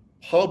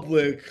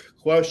public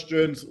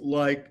questions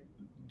like,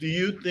 do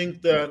you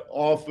think that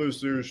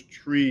officers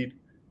treat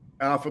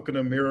African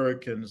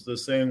Americans the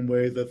same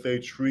way that they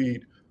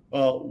treat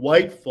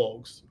white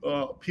folks?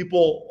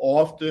 People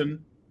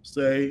often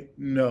say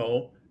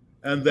no,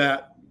 and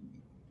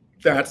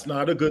that's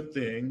not a good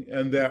thing,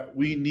 and that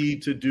we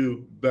need to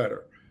do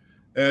better.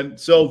 And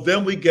so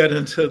then we get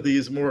into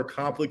these more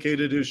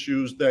complicated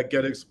issues that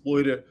get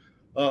exploited,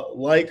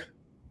 like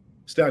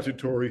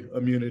statutory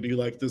immunity,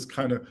 like this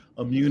kind of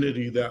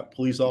immunity that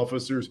police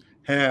officers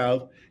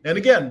have. And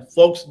again,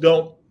 folks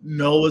don't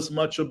know as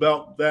much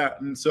about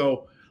that. And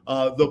so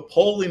the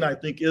polling, I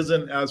think,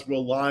 isn't as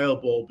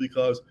reliable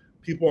because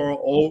people are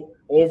all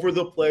over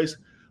the place.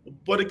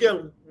 But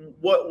again,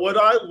 what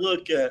I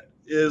look at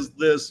is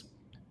this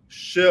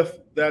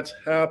shift that's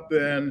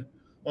happened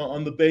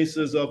on the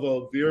basis of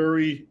a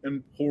very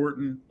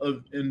important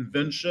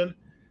invention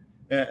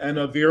and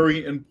a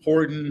very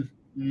important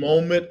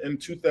moment in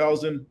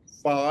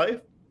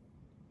 2005.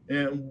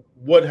 And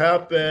what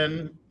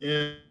happened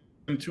in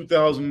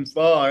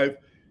 2005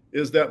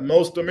 is that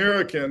most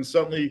Americans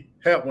suddenly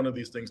had one of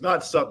these things.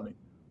 Not suddenly,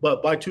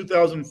 but by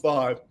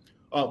 2005,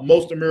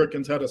 most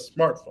Americans had a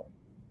smartphone.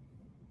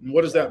 And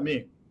what does that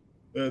mean?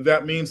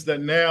 That means that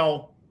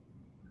now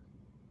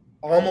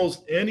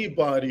almost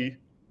anybody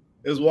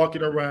is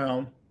walking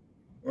around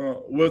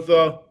with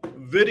a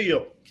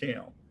video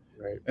cam.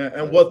 Right.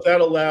 And what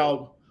that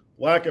allowed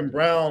Black and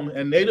Brown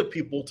and Native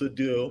people to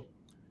do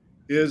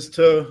is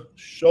to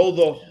show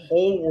the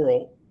whole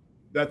world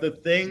that the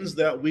things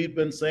that we've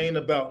been saying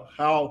about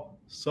how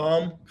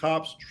some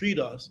cops treat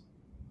us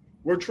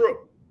were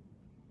true.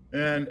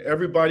 And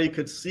everybody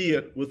could see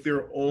it with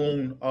their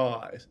own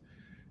eyes.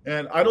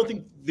 And I don't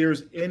think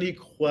there's any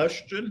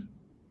question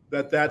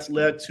that that's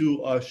led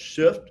to a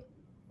shift.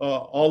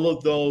 All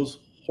of those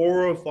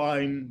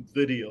horrifying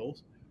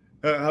videos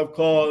have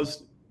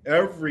caused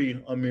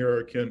every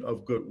American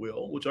of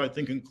goodwill, which I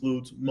think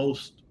includes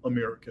most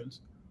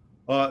Americans,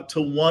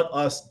 to want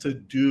us to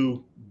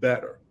do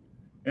better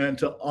and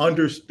to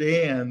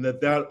understand that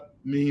that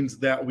means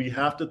that we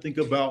have to think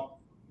about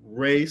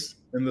race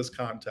in this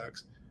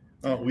context.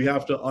 We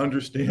have to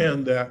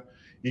understand that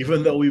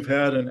even though we've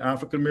had an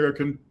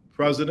African-American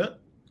president,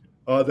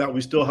 that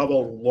we still have a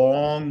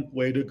long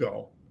way to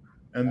go,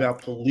 and that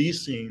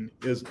policing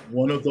is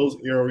one of those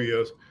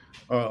areas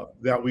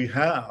that we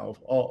have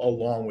a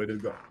long way to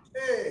go.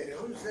 Hey,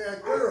 who's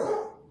that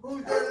girl?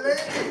 Who's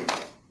that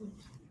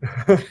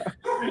lady?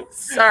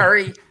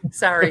 Sorry.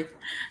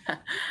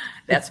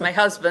 That's my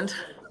husband.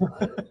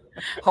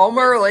 Home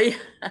early.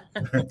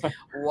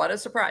 What a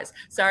surprise.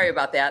 Sorry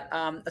about that,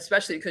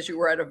 especially because you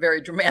were at a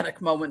very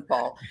dramatic moment,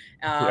 Paul.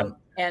 And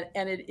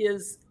it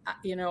is,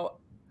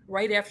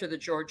 right after the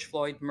George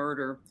Floyd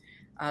murder,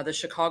 the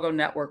Chicago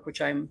Network,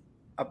 which I'm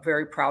a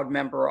very proud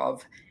member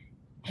of,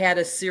 had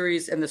a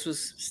series, and this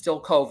was still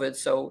COVID,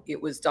 so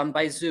it was done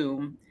by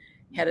Zoom,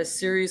 had a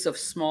series of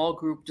small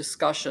group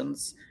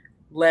discussions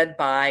led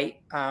by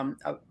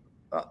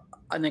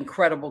an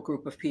incredible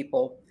group of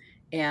people.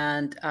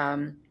 And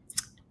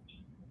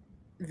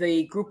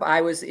the group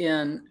I was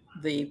in,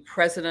 the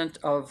president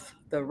of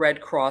the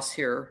Red Cross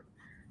here,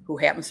 who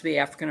happens to be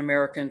African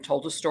American,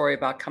 told a story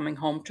about coming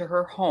home to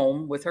her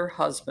home with her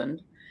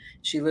husband.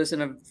 She lives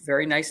in a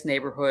very nice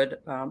neighborhood,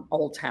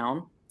 Old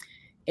Town,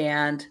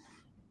 and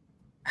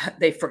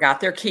they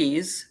forgot their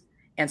keys.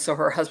 And so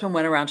her husband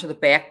went around to the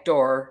back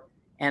door,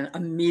 and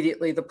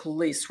immediately the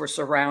police were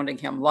surrounding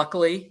him.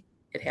 Luckily,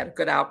 it had a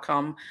good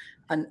outcome.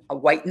 A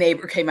white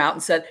neighbor came out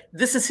and said,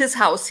 "This is his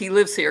house. He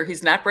lives here.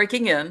 He's not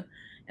breaking in."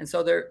 And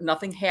so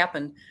nothing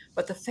happened.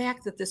 But the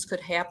fact that this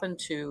could happen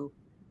to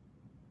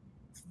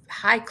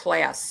high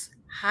class,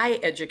 high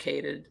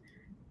educated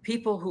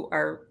people who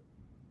are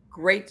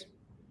great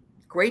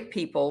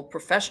people,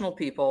 professional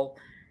people,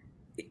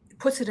 it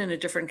puts it in a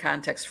different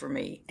context for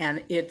me.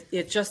 And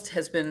it just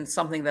has been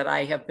something that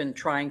I have been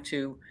trying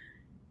to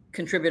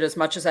contribute as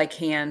much as I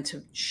can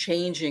to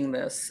changing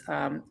this.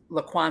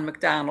 Laquan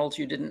McDonald,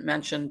 you didn't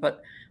mention,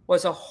 but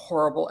was a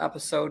horrible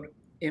episode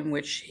in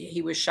which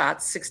he was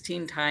shot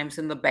 16 times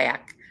in the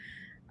back.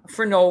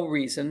 for no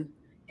reason.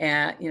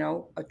 And,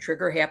 a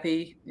trigger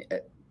happy,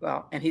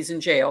 and he's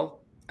in jail.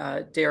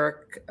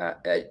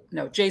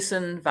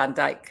 Jason Van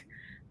Dyke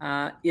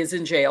is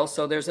in jail.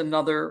 So there's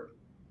another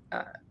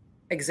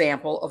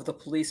example of the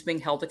police being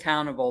held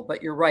accountable.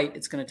 But you're right,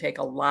 it's going to take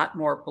a lot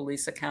more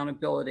police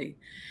accountability.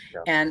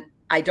 Yeah. And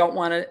I don't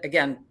want to,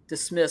 again,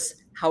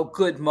 dismiss how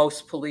good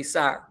most police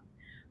are.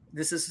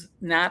 This is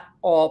not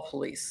all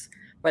police,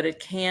 but it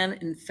can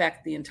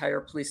infect the entire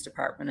police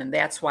department. And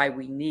that's why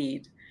we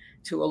need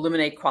to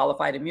eliminate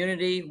qualified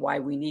immunity, why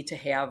we need to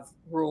have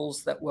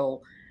rules that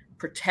will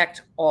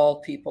protect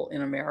all people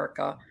in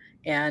America.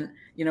 And,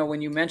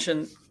 when you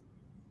mention,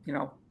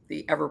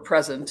 the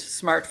ever-present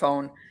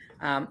smartphone,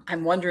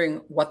 I'm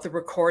wondering what the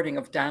recording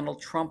of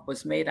Donald Trump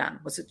was made on.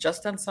 Was it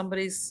just on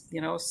somebody's,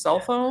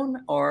 cell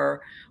phone,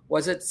 or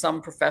was it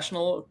some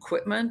professional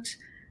equipment?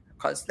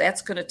 Because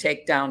that's going to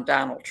take down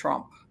Donald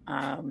Trump.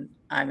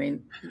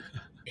 Having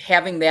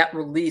that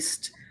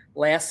released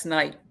last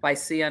night by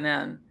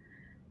CNN,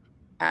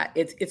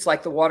 it's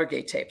like the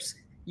Watergate tapes.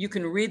 You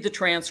can read the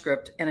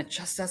transcript and it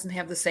just doesn't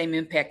have the same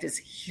impact as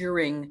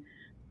hearing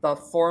the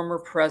former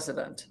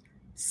president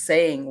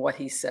saying what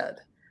he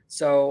said.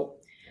 So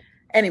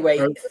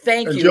anyway,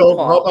 thank you, Jill,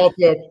 Paul. how about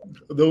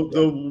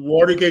the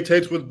Watergate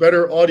tapes with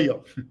better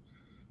audio?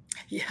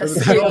 Yes,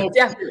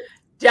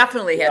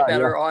 definitely had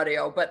better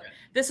audio, but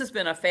this has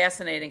been a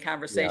fascinating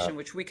conversation,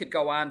 which we could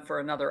go on for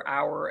another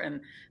hour.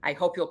 And I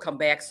hope you'll come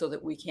back so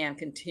that we can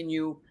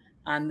continue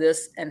on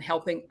this and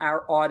helping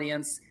our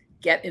audience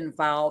get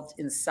involved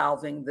in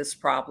solving this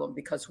problem,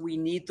 because we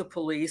need the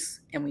police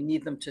and we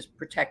need them to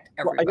protect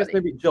everybody. Well, I guess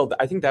maybe, Jill,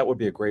 I think that would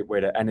be a great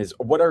way to end is,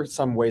 what are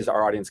some ways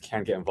our audience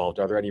can get involved?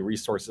 Are there any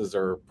resources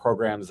or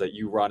programs that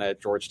you run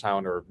at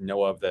Georgetown or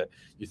know of that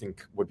you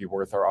think would be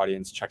worth our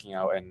audience checking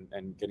out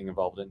and getting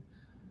involved in?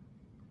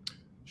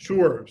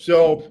 Sure.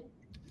 So,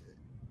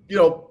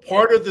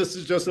 part of this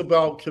is just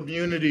about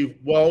community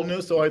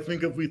wellness. So I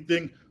think if we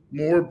think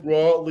more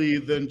broadly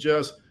than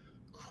just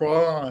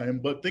crime,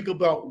 but think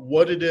about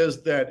what it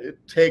is that it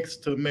takes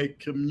to make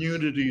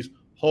communities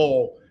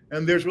whole.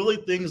 And there's really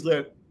things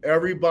that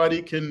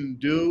everybody can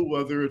do,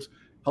 whether it's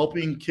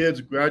helping kids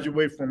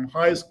graduate from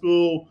high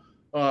school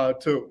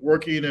to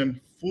working in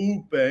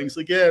food banks.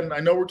 Again, I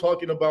know we're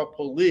talking about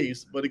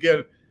police, but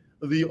again,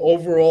 the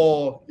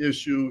overall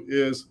issue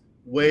is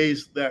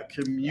ways that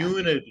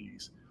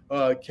communities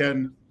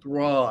can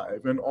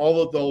thrive. And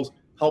all of those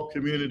help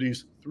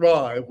communities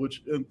thrive,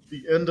 which at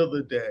the end of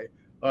the day,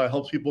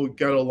 helps people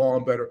get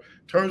along better.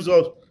 In terms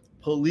of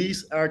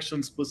police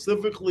action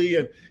specifically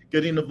and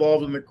getting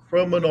involved in the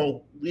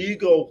criminal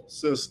legal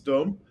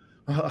system,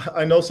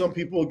 I know some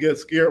people get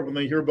scared when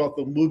they hear about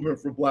the movement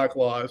for Black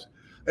Lives.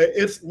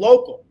 It's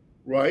local,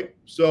 right?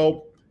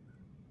 So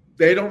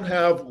they don't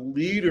have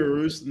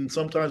leaders, and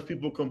sometimes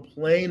people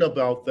complain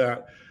about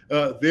that.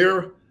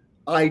 Their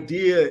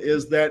idea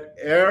is that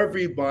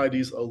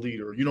everybody's a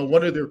leader.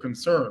 One of their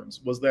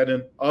concerns was that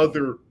in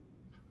other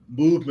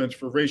movements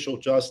for racial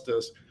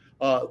justice,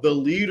 the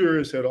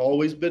leaders had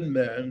always been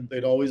men.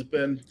 They'd always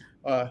been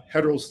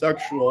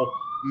heterosexual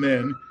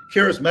men,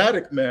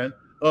 charismatic men.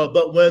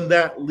 But when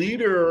that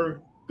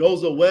leader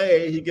goes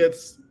away, he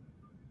gets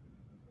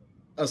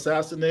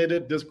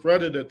assassinated,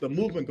 discredited, the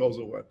movement goes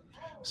away.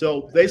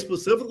 So they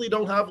specifically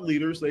don't have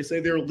leaders. They say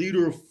they're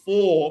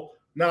leaderful,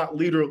 not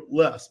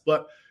leaderless.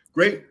 But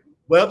great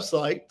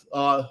website.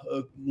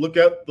 Look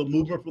at the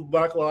movement for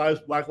Black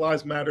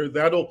Lives Matter.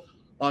 That'll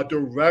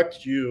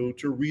direct you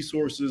to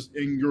resources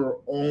in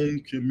your own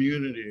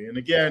community. And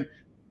again,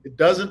 it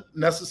doesn't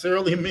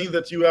necessarily mean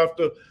that you have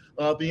to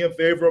be in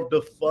favor of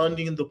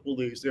defunding the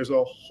police. There's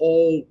a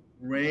whole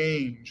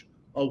range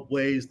of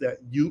ways that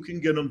you can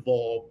get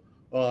involved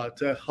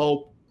to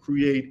help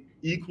create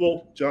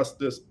equal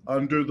justice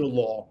under the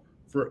law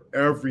for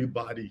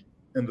everybody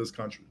in this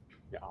country.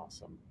 Yeah,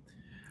 awesome.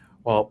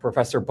 Well,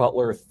 Professor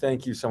Butler,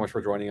 thank you so much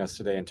for joining us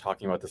today and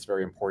talking about this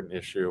very important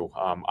issue.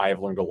 I have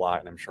learned a lot,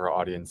 and I'm sure our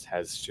audience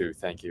has too.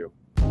 Thank you.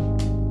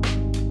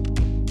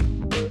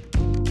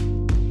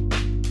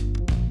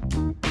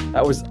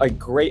 That was a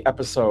great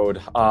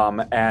episode.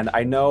 And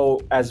I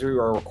know as we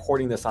were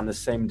recording this on the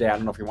same day, I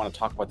don't know if you want to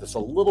talk about this a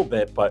little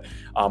bit, but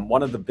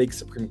one of the big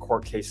Supreme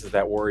Court cases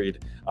that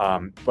worried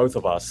both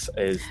of us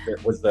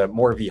was the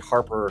Moore v.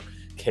 Harper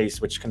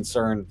case, which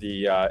concerned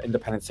the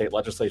independent state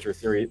legislature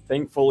theory.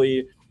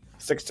 Thankfully,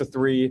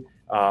 6-3,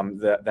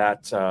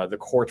 the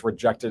court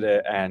rejected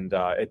it, and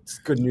it's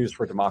good news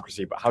for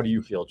democracy. But how do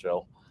you feel,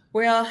 Jill?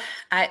 Well,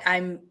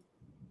 I'm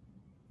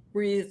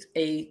breathed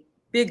a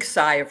big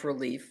sigh of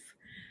relief,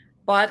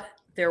 but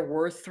there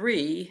were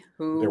three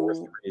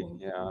who,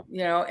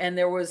 and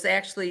there was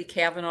actually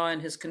Kavanaugh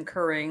and his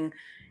concurring,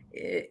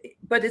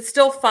 but it's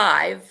still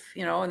 5,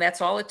 and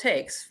that's all it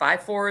takes.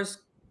 5-4 is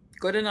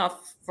good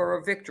enough for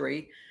a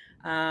victory.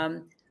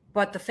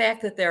 But the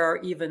fact that there are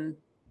even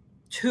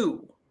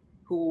 2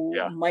 who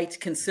might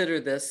consider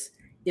this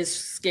is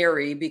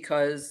scary,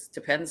 because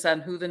depends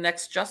on who the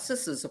next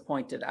justices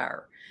appointed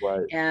are.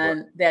 Right.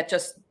 And that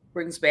just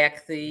brings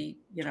back the,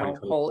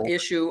 whole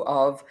issue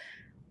of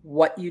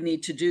what you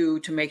need to do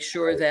to make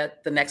sure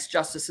that the next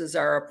justices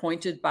are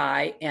appointed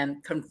by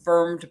and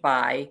confirmed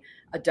by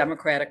a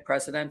Democratic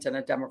president and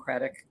a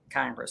Democratic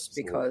Congress,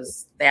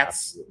 because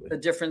that's the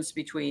difference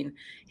between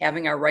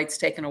having our rights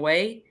taken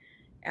away,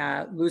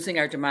 losing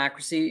our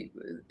democracy.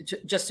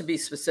 Just to be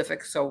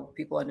specific, so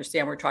people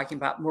understand, we're talking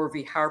about Moore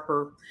v.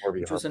 Harper,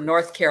 which was a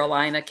North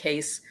Carolina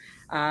case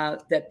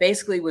that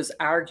basically was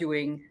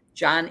arguing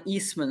John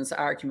Eastman's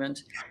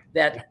argument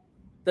that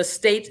the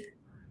state,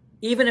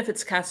 even if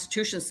its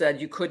constitution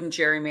said you couldn't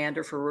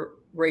gerrymander for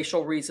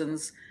racial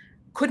reasons,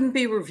 couldn't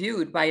be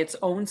reviewed by its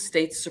own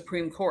state's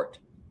Supreme Court,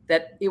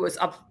 that it was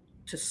up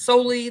to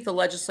solely the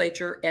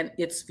legislature and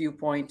its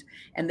viewpoint,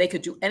 and they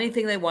could do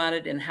anything they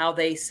wanted in how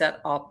they set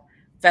up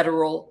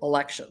federal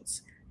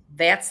elections.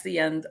 That's the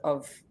end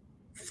of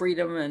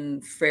freedom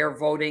and fair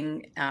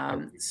voting.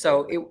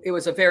 So it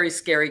was a very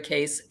scary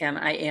case, and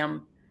I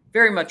am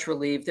very much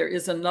relieved. There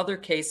is another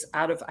case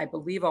out of, I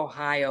believe,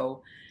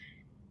 Ohio,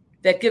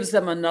 that gives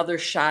them another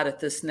shot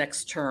at this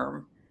next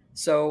term.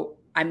 So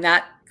I'm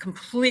not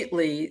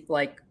completely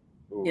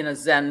in a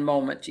Zen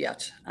moment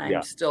yet.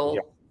 I'm still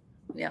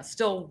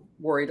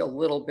worried a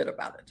little bit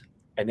about it.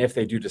 And if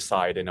they do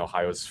decide in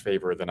Ohio's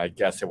favor, then I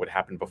guess it would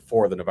happen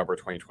before the November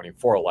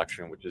 2024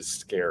 election, which is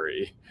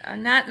scary.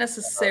 Not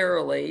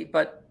necessarily,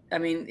 but I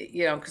mean,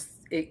 because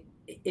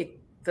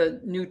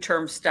the new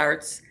term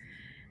starts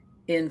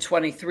in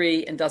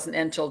 23 and doesn't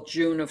end till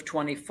June of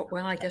 24.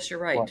 Well, I guess you're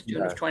right. Well,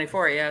 June of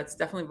 24. Yeah, it's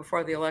definitely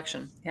before the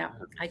election. Yeah,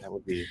 that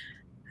would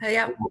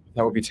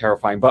be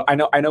terrifying. But I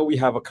know we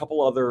have a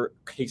couple other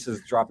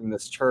cases dropping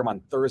this term on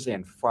Thursday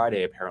and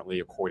Friday, apparently,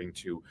 according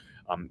to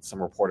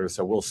some reporters.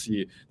 So we'll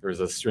see. There's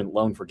a student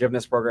loan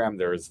forgiveness program.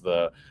 There's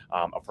the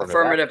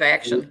affirmative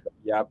action.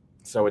 Yep.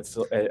 So it's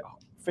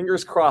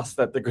fingers crossed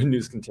that the good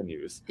news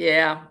continues.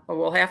 Yeah,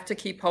 we'll have to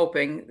keep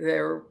hoping.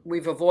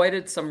 We've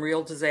avoided some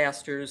real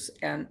disasters,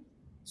 and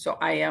so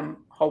I am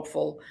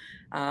hopeful.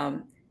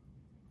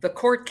 The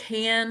court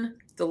can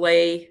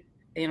delay,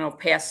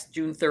 past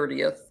June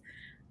 30th.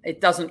 It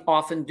doesn't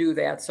often do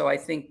that. So I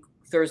think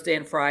Thursday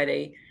and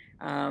Friday,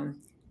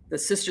 the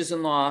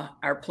sisters-in-law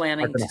are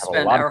planning to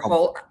spend our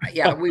whole,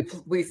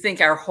 we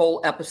think our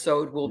whole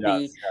episode will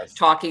be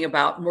talking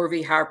about Moore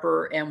v.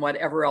 Harper and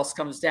whatever else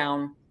comes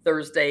down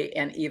Thursday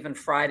and even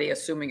Friday,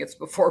 assuming it's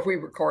before we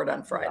record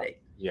on Friday.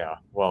 Yeah.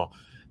 Well,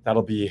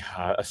 that'll be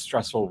a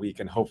stressful week,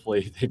 and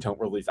hopefully they don't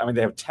release. I mean,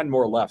 they have 10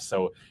 more left.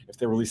 So if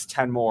they release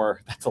 10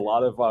 more, that's a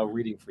lot of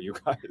reading for you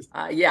guys.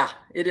 Yeah,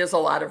 it is a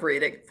lot of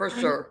reading for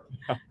sure.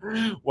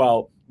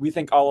 Well, we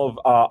thank all of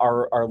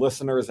our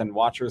listeners and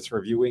watchers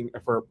for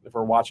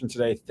watching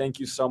today. Thank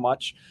you so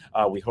much.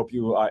 We hope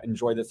you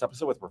enjoyed this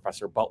episode with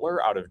Professor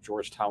Butler out of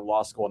Georgetown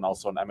Law School and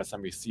also an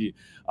MSNBC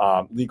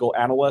legal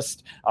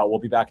analyst. We'll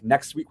be back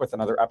next week with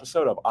another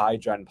episode of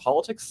iGen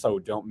Politics, so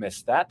don't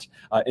miss that.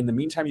 In the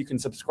meantime, you can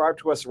subscribe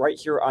to us right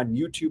here on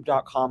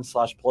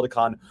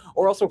youtube.com/Politicon,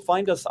 or also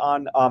find us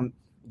on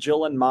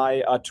Jill and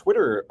my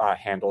Twitter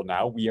handle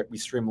now. We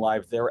stream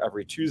live there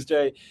every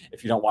Tuesday.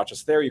 If you don't watch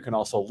us there, you can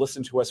also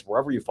listen to us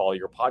wherever you follow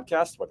your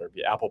podcast, whether it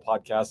be Apple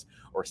Podcasts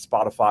or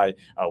Spotify.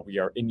 We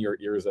are in your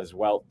ears as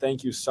well.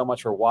 Thank you so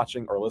much for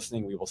watching or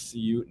listening. We will see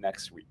you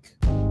next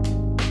week.